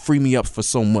 man, that will free me up for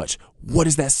so much. What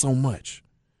is that so much?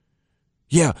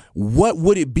 Yeah, what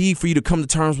would it be for you to come to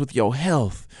terms with your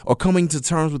health or coming to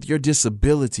terms with your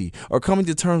disability or coming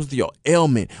to terms with your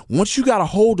ailment? Once you got a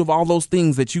hold of all those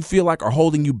things that you feel like are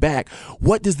holding you back,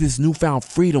 what does this newfound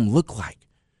freedom look like?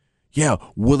 Yeah.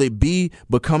 Will it be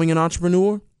becoming an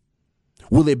entrepreneur?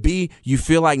 Will it be you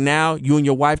feel like now you and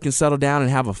your wife can settle down and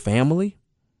have a family?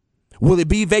 Will it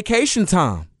be vacation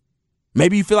time?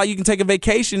 Maybe you feel like you can take a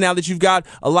vacation now that you've got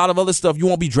a lot of other stuff. You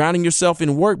won't be drowning yourself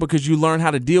in work because you learn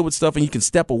how to deal with stuff and you can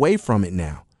step away from it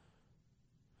now.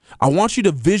 I want you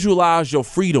to visualize your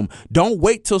freedom. Don't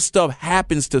wait till stuff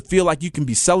happens to feel like you can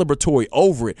be celebratory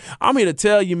over it. I'm here to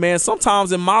tell you, man,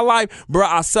 sometimes in my life, bro,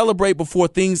 I celebrate before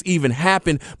things even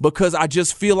happen because I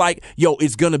just feel like,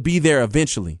 it's going to be there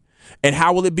eventually. And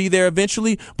how will it be there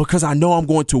eventually? Because I know I'm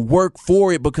going to work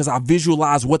for it because I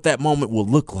visualize what that moment will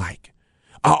look like.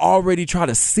 I already try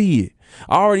to see it.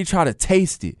 I already try to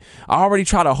taste it. I already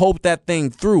try to hope that thing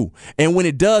through. And when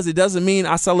it does, it doesn't mean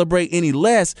I celebrate any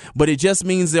less, but it just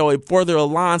means that it further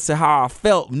aligns to how I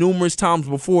felt numerous times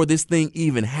before this thing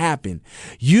even happened.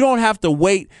 You don't have to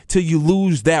wait till you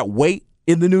lose that weight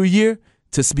in the new year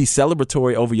to be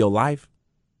celebratory over your life.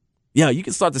 Yeah, you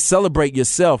can start to celebrate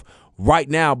yourself right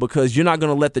now because you're not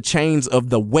going to let the chains of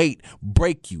the weight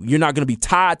break you. You're not going to be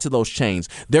tied to those chains.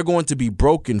 They're going to be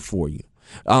broken for you.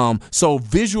 So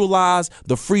visualize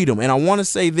the freedom. And I want to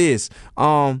say this,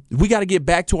 we got to get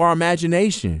back to our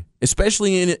imagination,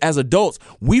 especially as adults.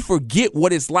 We forget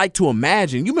what it's like to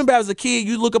imagine. You remember as a kid,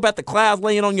 you look up at the clouds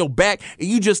laying on your back and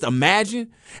you just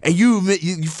imagine and you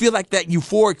feel like that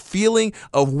euphoric feeling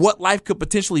of what life could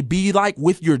potentially be like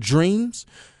with your dreams.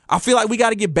 I feel like we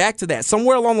got to get back to that.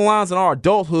 Somewhere along the lines in our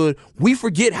adulthood, we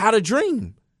forget how to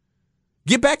dream.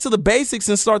 Get back to the basics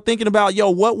and start thinking about,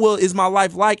 is my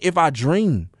life like if I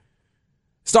dream?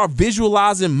 Start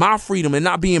visualizing my freedom and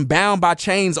not being bound by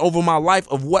chains over my life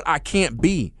of what I can't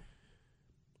be.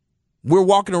 We're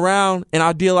walking around and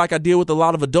I deal with a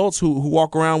lot of adults who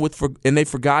walk around and they've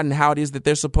forgotten how it is that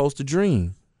they're supposed to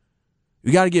dream.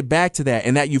 You got to get back to that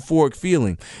and that euphoric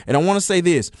feeling. And I want to say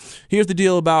this. Here's the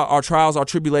deal about our trials, our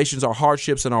tribulations, our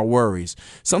hardships, and our worries.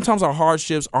 Sometimes our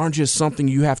hardships aren't just something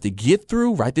you have to get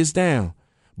through. Write this down.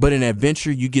 But an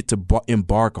adventure you get to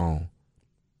embark on.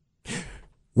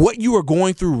 What you are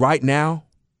going through right now,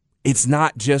 it's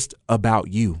not just about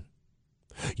you.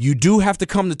 You do have to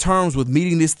come to terms with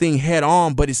meeting this thing head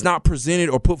on, but it's not presented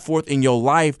or put forth in your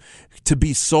life to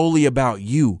be solely about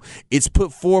you. It's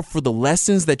put forth for the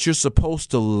lessons that you're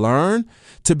supposed to learn,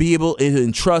 to be able to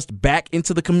entrust back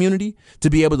into the community,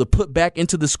 to be able to put back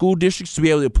into the school districts, to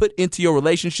be able to put into your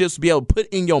relationships, to be able to put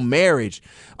in your marriage.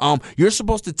 You're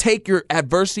supposed to take your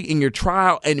adversity in your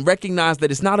trial and recognize that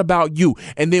it's not about you.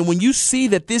 And then when you see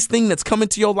that this thing that's come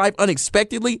into your life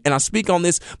unexpectedly, and I speak on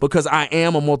this because I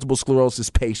am a multiple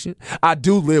sclerosis patient. I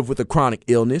do live with a chronic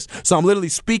illness. So I'm literally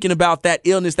speaking about that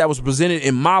illness that was presented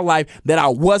in my life that I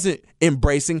wasn't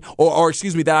embracing or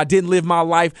that I didn't live my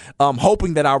life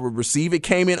hoping that I would receive. It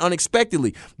came in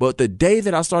unexpectedly. But the day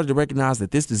that I started to recognize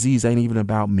that this disease ain't even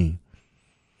about me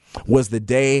was the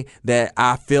day that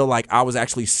I feel like I was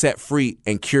actually set free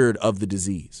and cured of the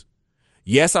disease.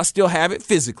 Yes, I still have it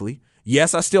physically.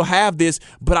 Yes, I still have this,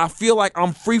 but I feel like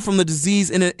I'm free from the disease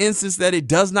in an instance that it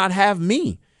does not have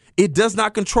me. It does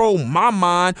not control my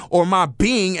mind or my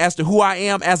being as to who I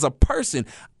am as a person.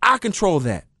 I control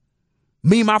that.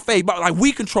 Me, my faith, like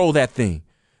we control that thing.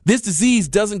 This disease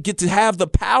doesn't get to have the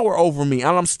power over me,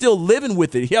 and I'm still living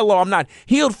with it. Hello, I'm not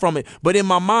healed from it, but in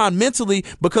my mind, mentally,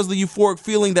 because of the euphoric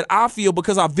feeling that I feel,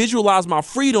 because I visualize my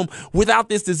freedom without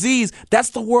this disease,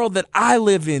 that's the world that I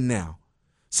live in now.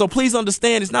 So please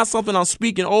understand, it's not something I'm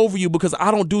speaking over you because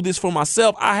I don't do this for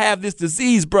myself. I have this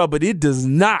disease, bro, but it does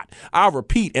not, I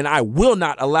repeat, and I will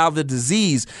not allow the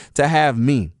disease to have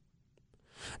me.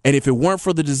 And if it weren't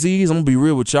for the disease, I'm going to be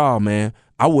real with y'all, man.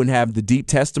 I wouldn't have the deep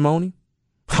testimony.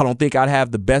 I don't think I'd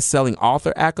have the best-selling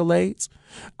author accolades.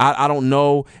 I don't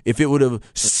know if it would have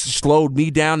slowed me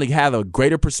down to have a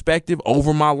greater perspective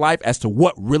over my life as to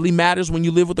what really matters when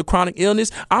you live with a chronic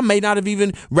illness. I may not have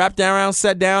even wrapped around,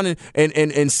 sat down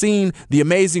and seen the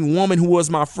amazing woman who was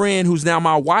my friend, who's now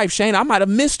my wife, Shane. I might have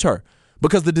missed her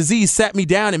because the disease sat me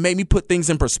down and made me put things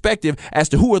in perspective as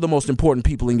to who are the most important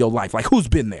people in your life, like who's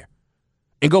been there,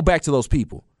 and go back to those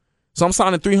people. So I'm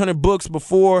signing 300 books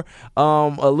before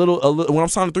when I'm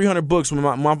signing 300 books, when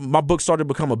my book started to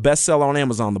become a bestseller on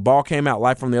Amazon. The ball came out,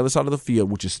 Life from the Other Side of the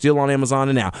Field, which is still on Amazon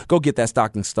and now. Go get that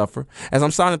stocking stuffer. As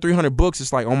I'm signing 300 books,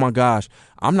 it's like, oh my gosh,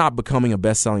 I'm not becoming a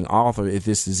best-selling author if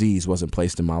this disease wasn't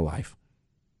placed in my life.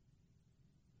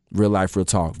 Real life, real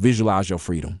talk. Visualize your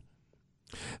freedom.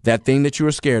 That thing that you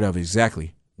are scared of is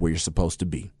exactly where you're supposed to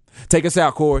be. Take us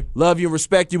out, Corey. Love you and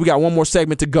respect you. We got one more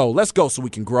segment to go. Let's go so we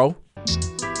can grow.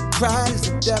 Pride is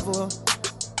the devil.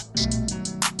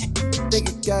 Think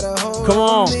it got a hold Come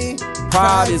on. me.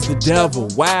 Pride is the devil.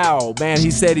 Wow, man. He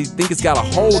said he think it's got a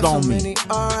hold on me.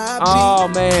 Oh,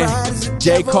 man.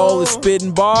 J. Cole is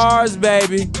spitting bars,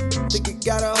 baby.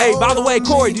 Hey, by the way,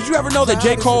 Corey, did you ever know that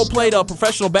J. Cole played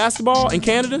professional basketball in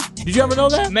Canada? Did you ever know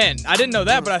that? Man, I didn't know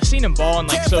that, but I've seen him ball on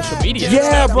like social media.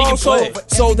 Yeah, bro.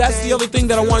 So that's the other thing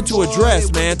that I wanted to address,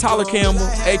 man. Tyler Campbell,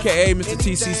 a.k.a. Mr.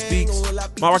 TC Speaks.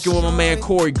 I'm rocking with my man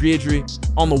Corey Guidry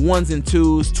on the ones and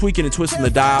twos, tweaking and twisting the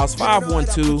dials.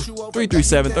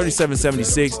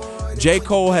 512-337-3776. J.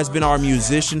 Cole has been our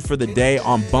musician for the day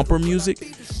on Bumper Music.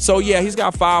 So, yeah, he's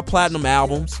got 5 platinum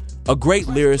albums, a great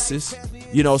lyricist.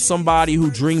 You know, somebody who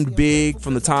dreamed big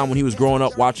from the time when he was growing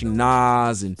up watching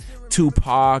Nas and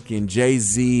Tupac and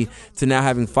Jay-Z to now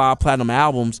having 5 platinum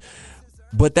albums.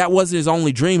 But that wasn't his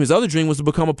only dream. His other dream was to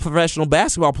become a professional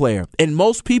basketball player. And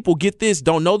most people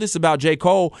don't know this about J.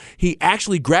 Cole. He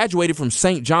actually graduated from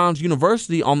St. John's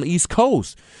University on the East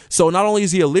Coast. So not only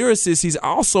is he a lyricist, he's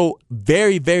also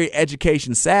very, very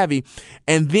education savvy.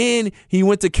 And then he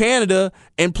went to Canada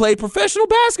and played professional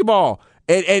basketball.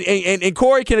 And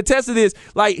Corey can attest to this.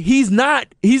 Like, he's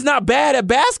not bad at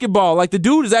basketball. Like, the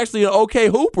dude is actually an okay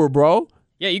hooper, bro.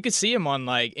 Yeah, you could see him on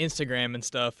like Instagram and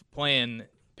stuff playing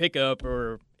pickup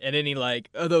or at any like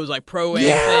those like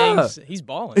pro-am things. He's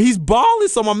balling. He's balling,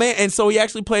 so my man. And so he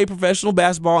actually played professional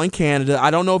basketball in Canada.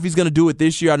 I don't know if he's going to do it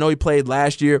this year. I know he played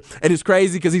last year. And it's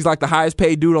crazy because he's like the highest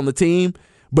paid dude on the team,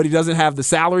 but he doesn't have the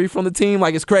salary from the team.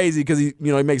 Like, it's crazy because he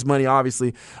makes money,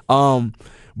 obviously.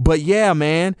 But yeah,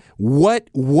 man, what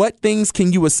things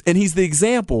can you, and he's the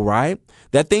example, right?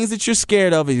 That things that you're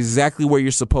scared of is exactly where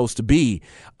you're supposed to be.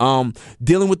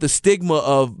 Dealing with the stigma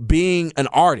of being an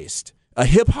artist, a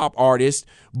hip hop artist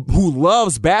who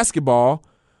loves basketball.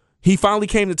 He finally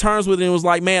came to terms with it and was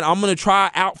like, man, I'm going to try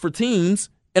out for teams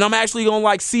and I'm actually going to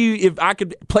like see if I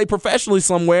could play professionally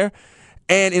somewhere.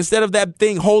 And instead of that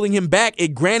thing holding him back, it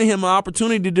granted him an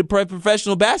opportunity to play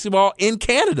professional basketball in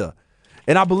Canada.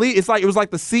 And I believe it was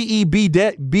like the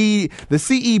CEBL,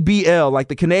 like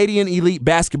the Canadian Elite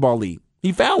Basketball League.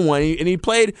 He found one and he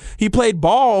played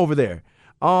ball over there.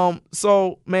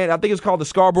 So man, I think it's called the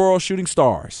Scarborough Shooting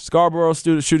Stars. Scarborough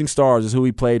Shooting Stars is who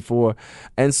he played for.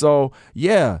 And so,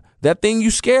 yeah, that thing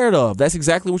you scared of, that's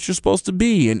exactly what you're supposed to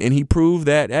be. And he proved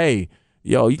that, hey,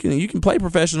 yo, you can play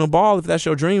professional ball if that's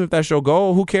your dream, if that's your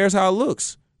goal. Who cares how it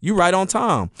looks? You right on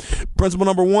time. Principle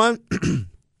number 1.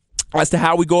 As to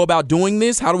how we go about doing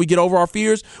this, how do we get over our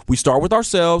fears? We start with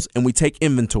ourselves and we take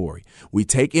inventory. We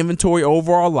take inventory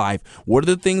over our life. What are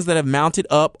the things that have mounted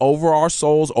up over our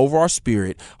souls, over our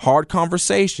spirit? Hard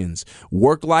conversations,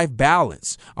 work-life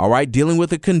balance, all right? Dealing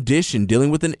with a condition, dealing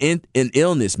with an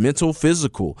illness, mental,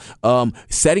 physical,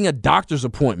 setting a doctor's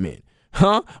appointment.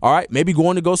 All right. Maybe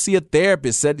going to go see a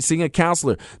therapist, seeing a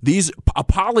counselor.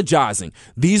 Apologizing.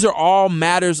 These are all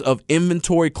matters of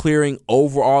inventory clearing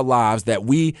over our lives that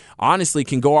we honestly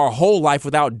can go our whole life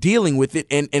without dealing with it.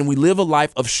 And we live a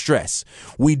life of stress.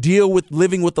 We deal with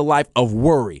living with the life of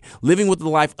worry, living with the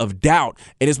life of doubt.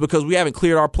 And it's because we haven't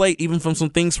cleared our plate, even from some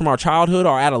things from our childhood,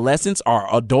 our adolescence, our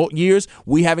adult years.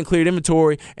 We haven't cleared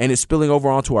inventory and it's spilling over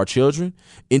onto our children,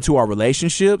 into our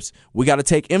relationships. We got to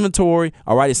take inventory.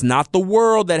 All right. It's not the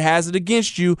world that has it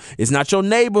against you. It's not your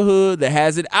neighborhood that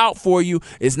has it out for you.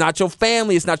 It's not your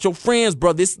family. It's not your friends,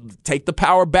 bro. Take the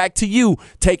power back to you.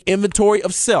 Take inventory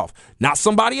of self, not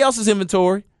somebody else's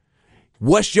inventory.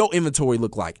 What's your inventory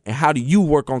look like? And how do you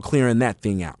work on clearing that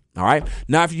thing out? All right.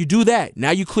 Now, if you do that, now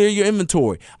you clear your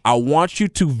inventory. I want you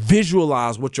to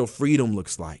visualize what your freedom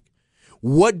looks like.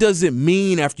 What does it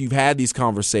mean after you've had these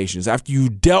conversations, after you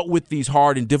dealt with these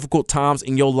hard and difficult times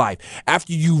in your life,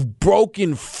 after you've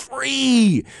broken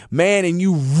free, man, and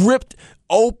you ripped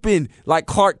open like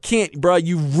Clark Kent, bro?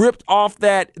 You ripped off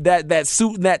that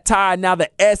suit and that tie. Now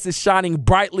the S is shining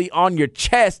brightly on your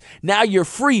chest. Now you're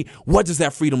free. What does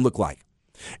that freedom look like?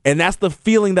 And that's the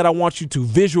feeling that I want you to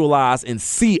visualize and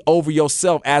see over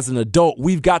yourself as an adult.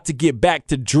 We've got to get back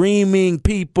to dreaming,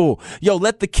 people. Yo,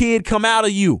 let the kid come out of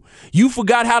you. You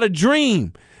forgot how to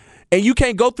dream. And you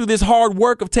can't go through this hard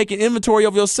work of taking inventory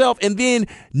of yourself and then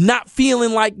not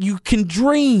feeling like you can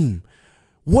dream.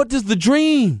 What does the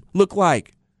dream look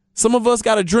like? Some of us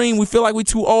got a dream. We feel like we're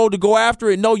too old to go after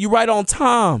it. No, you're right on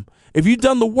time. If you've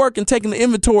done the work and taken the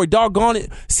inventory, doggone it,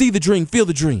 see the dream, feel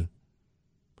the dream.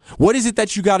 What is it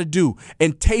that you got to do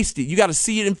and taste it? You got to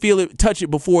see it and feel it, touch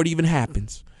it before it even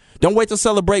happens. Don't wait to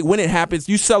celebrate when it happens.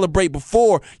 You celebrate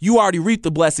before you already reap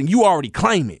the blessing. You already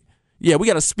claim it. Yeah, we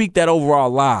got to speak that over our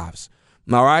lives.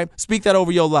 All right? Speak that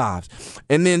over your lives.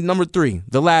 And then number 3,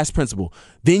 the last principle.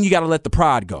 Then you got to let the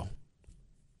pride go.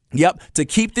 Yep. To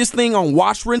keep this thing on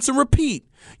wash, rinse, and repeat,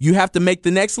 you have to make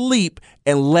the next leap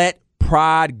and let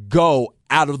pride go.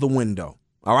 out of the window.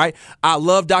 All right. I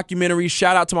love documentaries.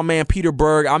 Shout out to my man Peter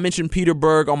Berg. I mentioned Peter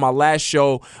Berg on my last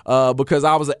show because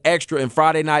I was an extra in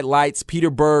Friday Night Lights.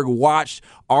 Peter Berg watched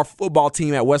our football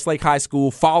team at Westlake High School,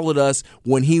 followed us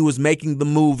when he was making the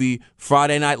movie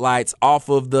Friday Night Lights off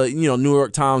of the New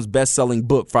York Times best-selling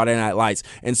book Friday Night Lights.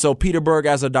 And so Peter Berg,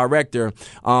 as a director,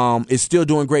 is still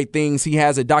doing great things. He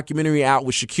has a documentary out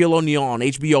with Shaquille O'Neal on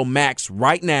HBO Max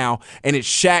right now, and it's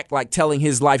Shaq like telling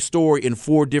his life story in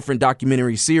 4 different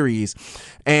documentary series.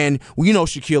 And you know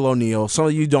Shaquille O'Neal. Some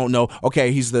of you don't know.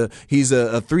 Okay, he's a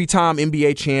 3-time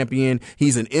NBA champion.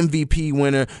 He's an MVP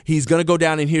winner. He's going to go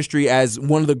down in history as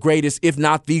one of the greatest, if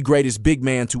not the greatest, big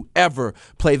man to ever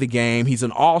play the game. He's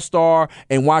an all-star.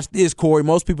 And watch this, Corey.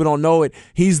 Most people don't know it.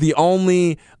 He's the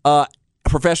only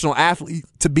professional athlete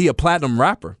to be a platinum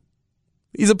rapper.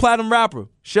 He's a platinum rapper.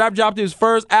 Shaq dropped his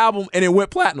first album and it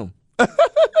went platinum.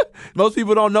 Most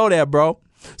people don't know that, bro.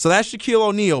 So that's Shaquille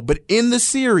O'Neal. But in the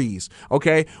series,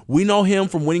 okay, we know him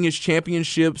from winning his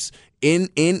championships in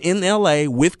L.A.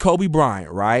 with Kobe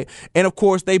Bryant, right? And, of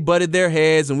course, they butted their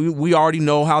heads, and we already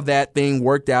know how that thing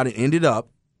worked out and ended up.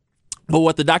 But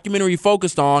what the documentary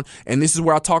focused on, and this is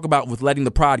where I talk about with letting the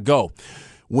pride go,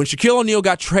 when Shaquille O'Neal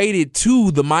got traded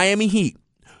to the Miami Heat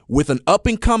with an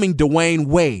up-and-coming Dwayne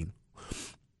Wade,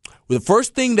 the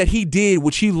first thing that he did,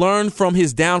 which he learned from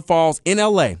his downfalls in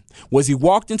L.A., was he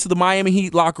walked into the Miami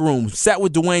Heat locker room, sat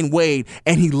with Dwayne Wade,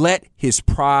 and he let his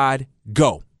pride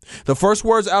go. The first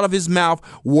words out of his mouth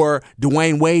were,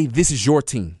 Dwayne Wade, this is your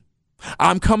team.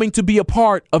 I'm coming to be a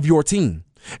part of your team.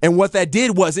 And what that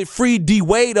did was it freed D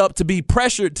Wade up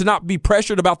to not be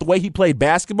pressured about the way he played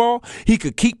basketball. He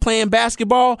could keep playing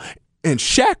basketball, and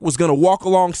Shaq was going to walk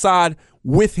alongside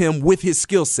with him with his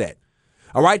skill set.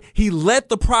 All right. He let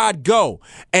the pride go.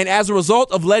 And as a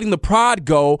result of letting the pride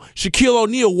go, Shaquille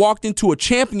O'Neal walked into a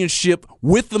championship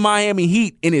with the Miami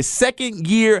Heat in his second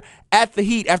year at the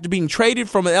Heat after being traded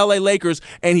from the LA Lakers.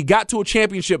 And he got to a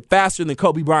championship faster than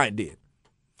Kobe Bryant did.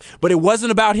 But it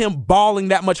wasn't about him balling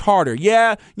that much harder.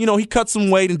 Yeah, he cut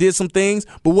some weight and did some things.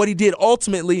 But what he did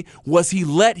ultimately was he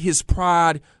let his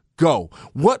pride go.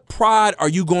 What pride are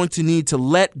you going to need to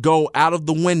let go out of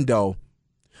the window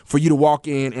for you to walk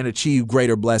in and achieve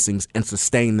greater blessings and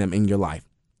sustain them in your life?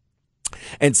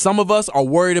 And some of us are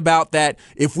worried about that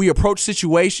if we approach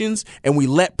situations and we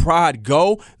let pride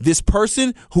go, this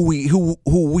person who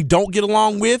we don't get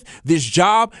along with, this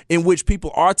job in which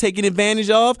people are taking advantage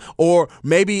of, or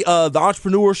maybe the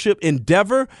entrepreneurship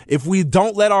endeavor, if we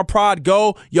don't let our pride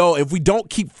go, if we don't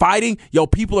keep fighting,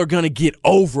 people are going to get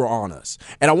over on us.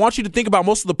 And I want you to think about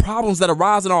most of the problems that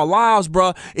arise in our lives,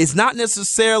 bruh. It's not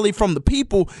necessarily from the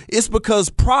people. It's because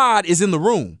pride is in the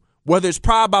room. Whether it's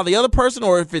pride by the other person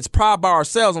or if it's pride by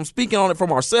ourselves, I'm speaking on it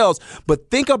from ourselves. But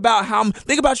think about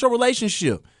your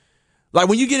relationship. Like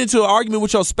when you get into an argument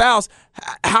with your spouse,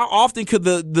 how often could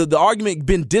the argument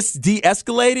been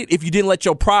de-escalated if you didn't let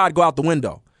your pride go out the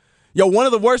window? One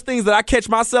of the worst things that I catch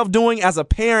myself doing as a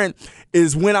parent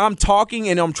is when I'm talking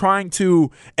and I'm trying to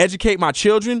educate my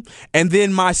children, and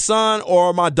then my son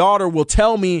or my daughter will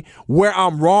tell me where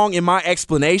I'm wrong in my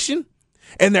explanation,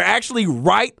 and they're actually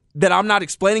right that I'm not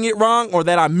explaining it wrong or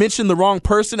that I mentioned the wrong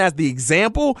person as the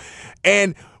example.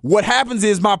 And what happens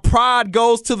is my pride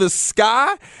goes to the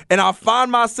sky and I find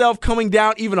myself coming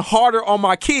down even harder on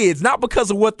my kids, not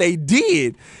because of what they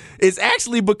did. It's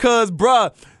actually because,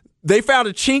 bruh, they found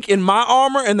a chink in my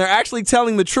armor and they're actually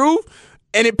telling the truth,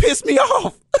 and it pissed me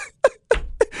off.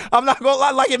 I'm not going to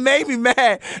lie, like it made me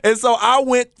mad. And so I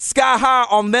went sky high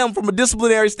on them from a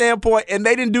disciplinary standpoint, and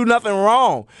they didn't do nothing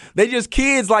wrong. They just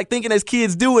kids, like thinking as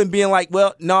kids do and being like,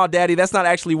 well, no, daddy, that's not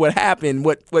actually what happened.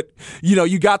 What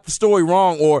you got the story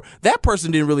wrong, or that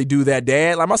person didn't really do that,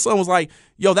 dad. Like my son was like,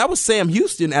 that was Sam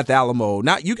Houston at the Alamo.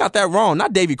 You got that wrong,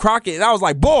 not Davy Crockett. And I was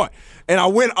like, boy, and I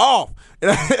went off.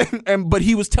 But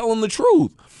he was telling the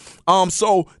truth.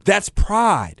 So that's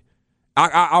pride.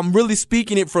 I'm really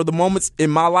speaking it for the moments in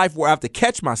my life where I have to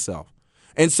catch myself.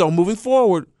 And so moving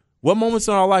forward, what moments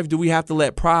in our life do we have to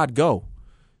let pride go?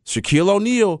 Shaquille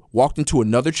O'Neal walked into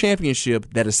another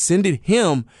championship that ascended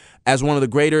him as one of the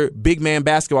greater big man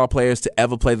basketball players to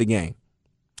ever play the game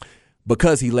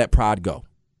because he let pride go.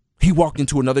 He walked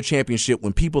into another championship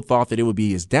when people thought that it would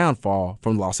be his downfall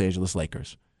from the Los Angeles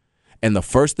Lakers. And the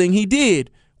first thing he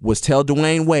did was tell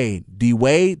Dwayne Wade,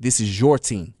 D-Wade, this is your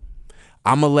team.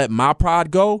 I'm going to let my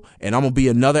pride go, and I'm going to be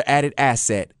another added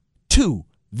asset to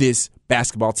this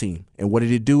basketball team. And what did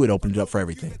it do? It opened it up for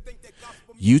everything.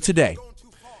 You today,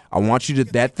 I want you to,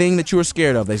 that thing that you were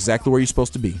scared of, that's exactly where you're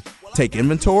supposed to be. Take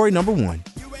inventory, number one.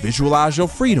 Visualize your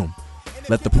freedom.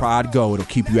 Let the pride go. It'll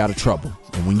keep you out of trouble.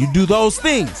 And when you do those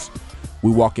things,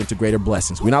 we walk into greater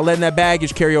blessings. We're not letting that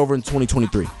baggage carry over in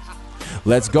 2023.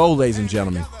 Let's go, ladies and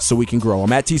gentlemen, so we can grow.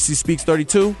 I'm at TC Speaks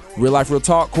 32. Real Life, Real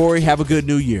Talk. Corey, have a good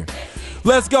new year.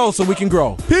 Let's go so we can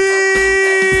grow. Peace!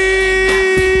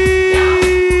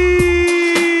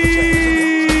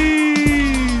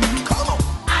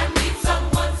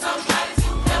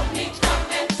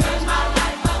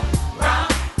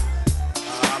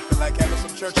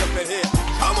 Church up in here.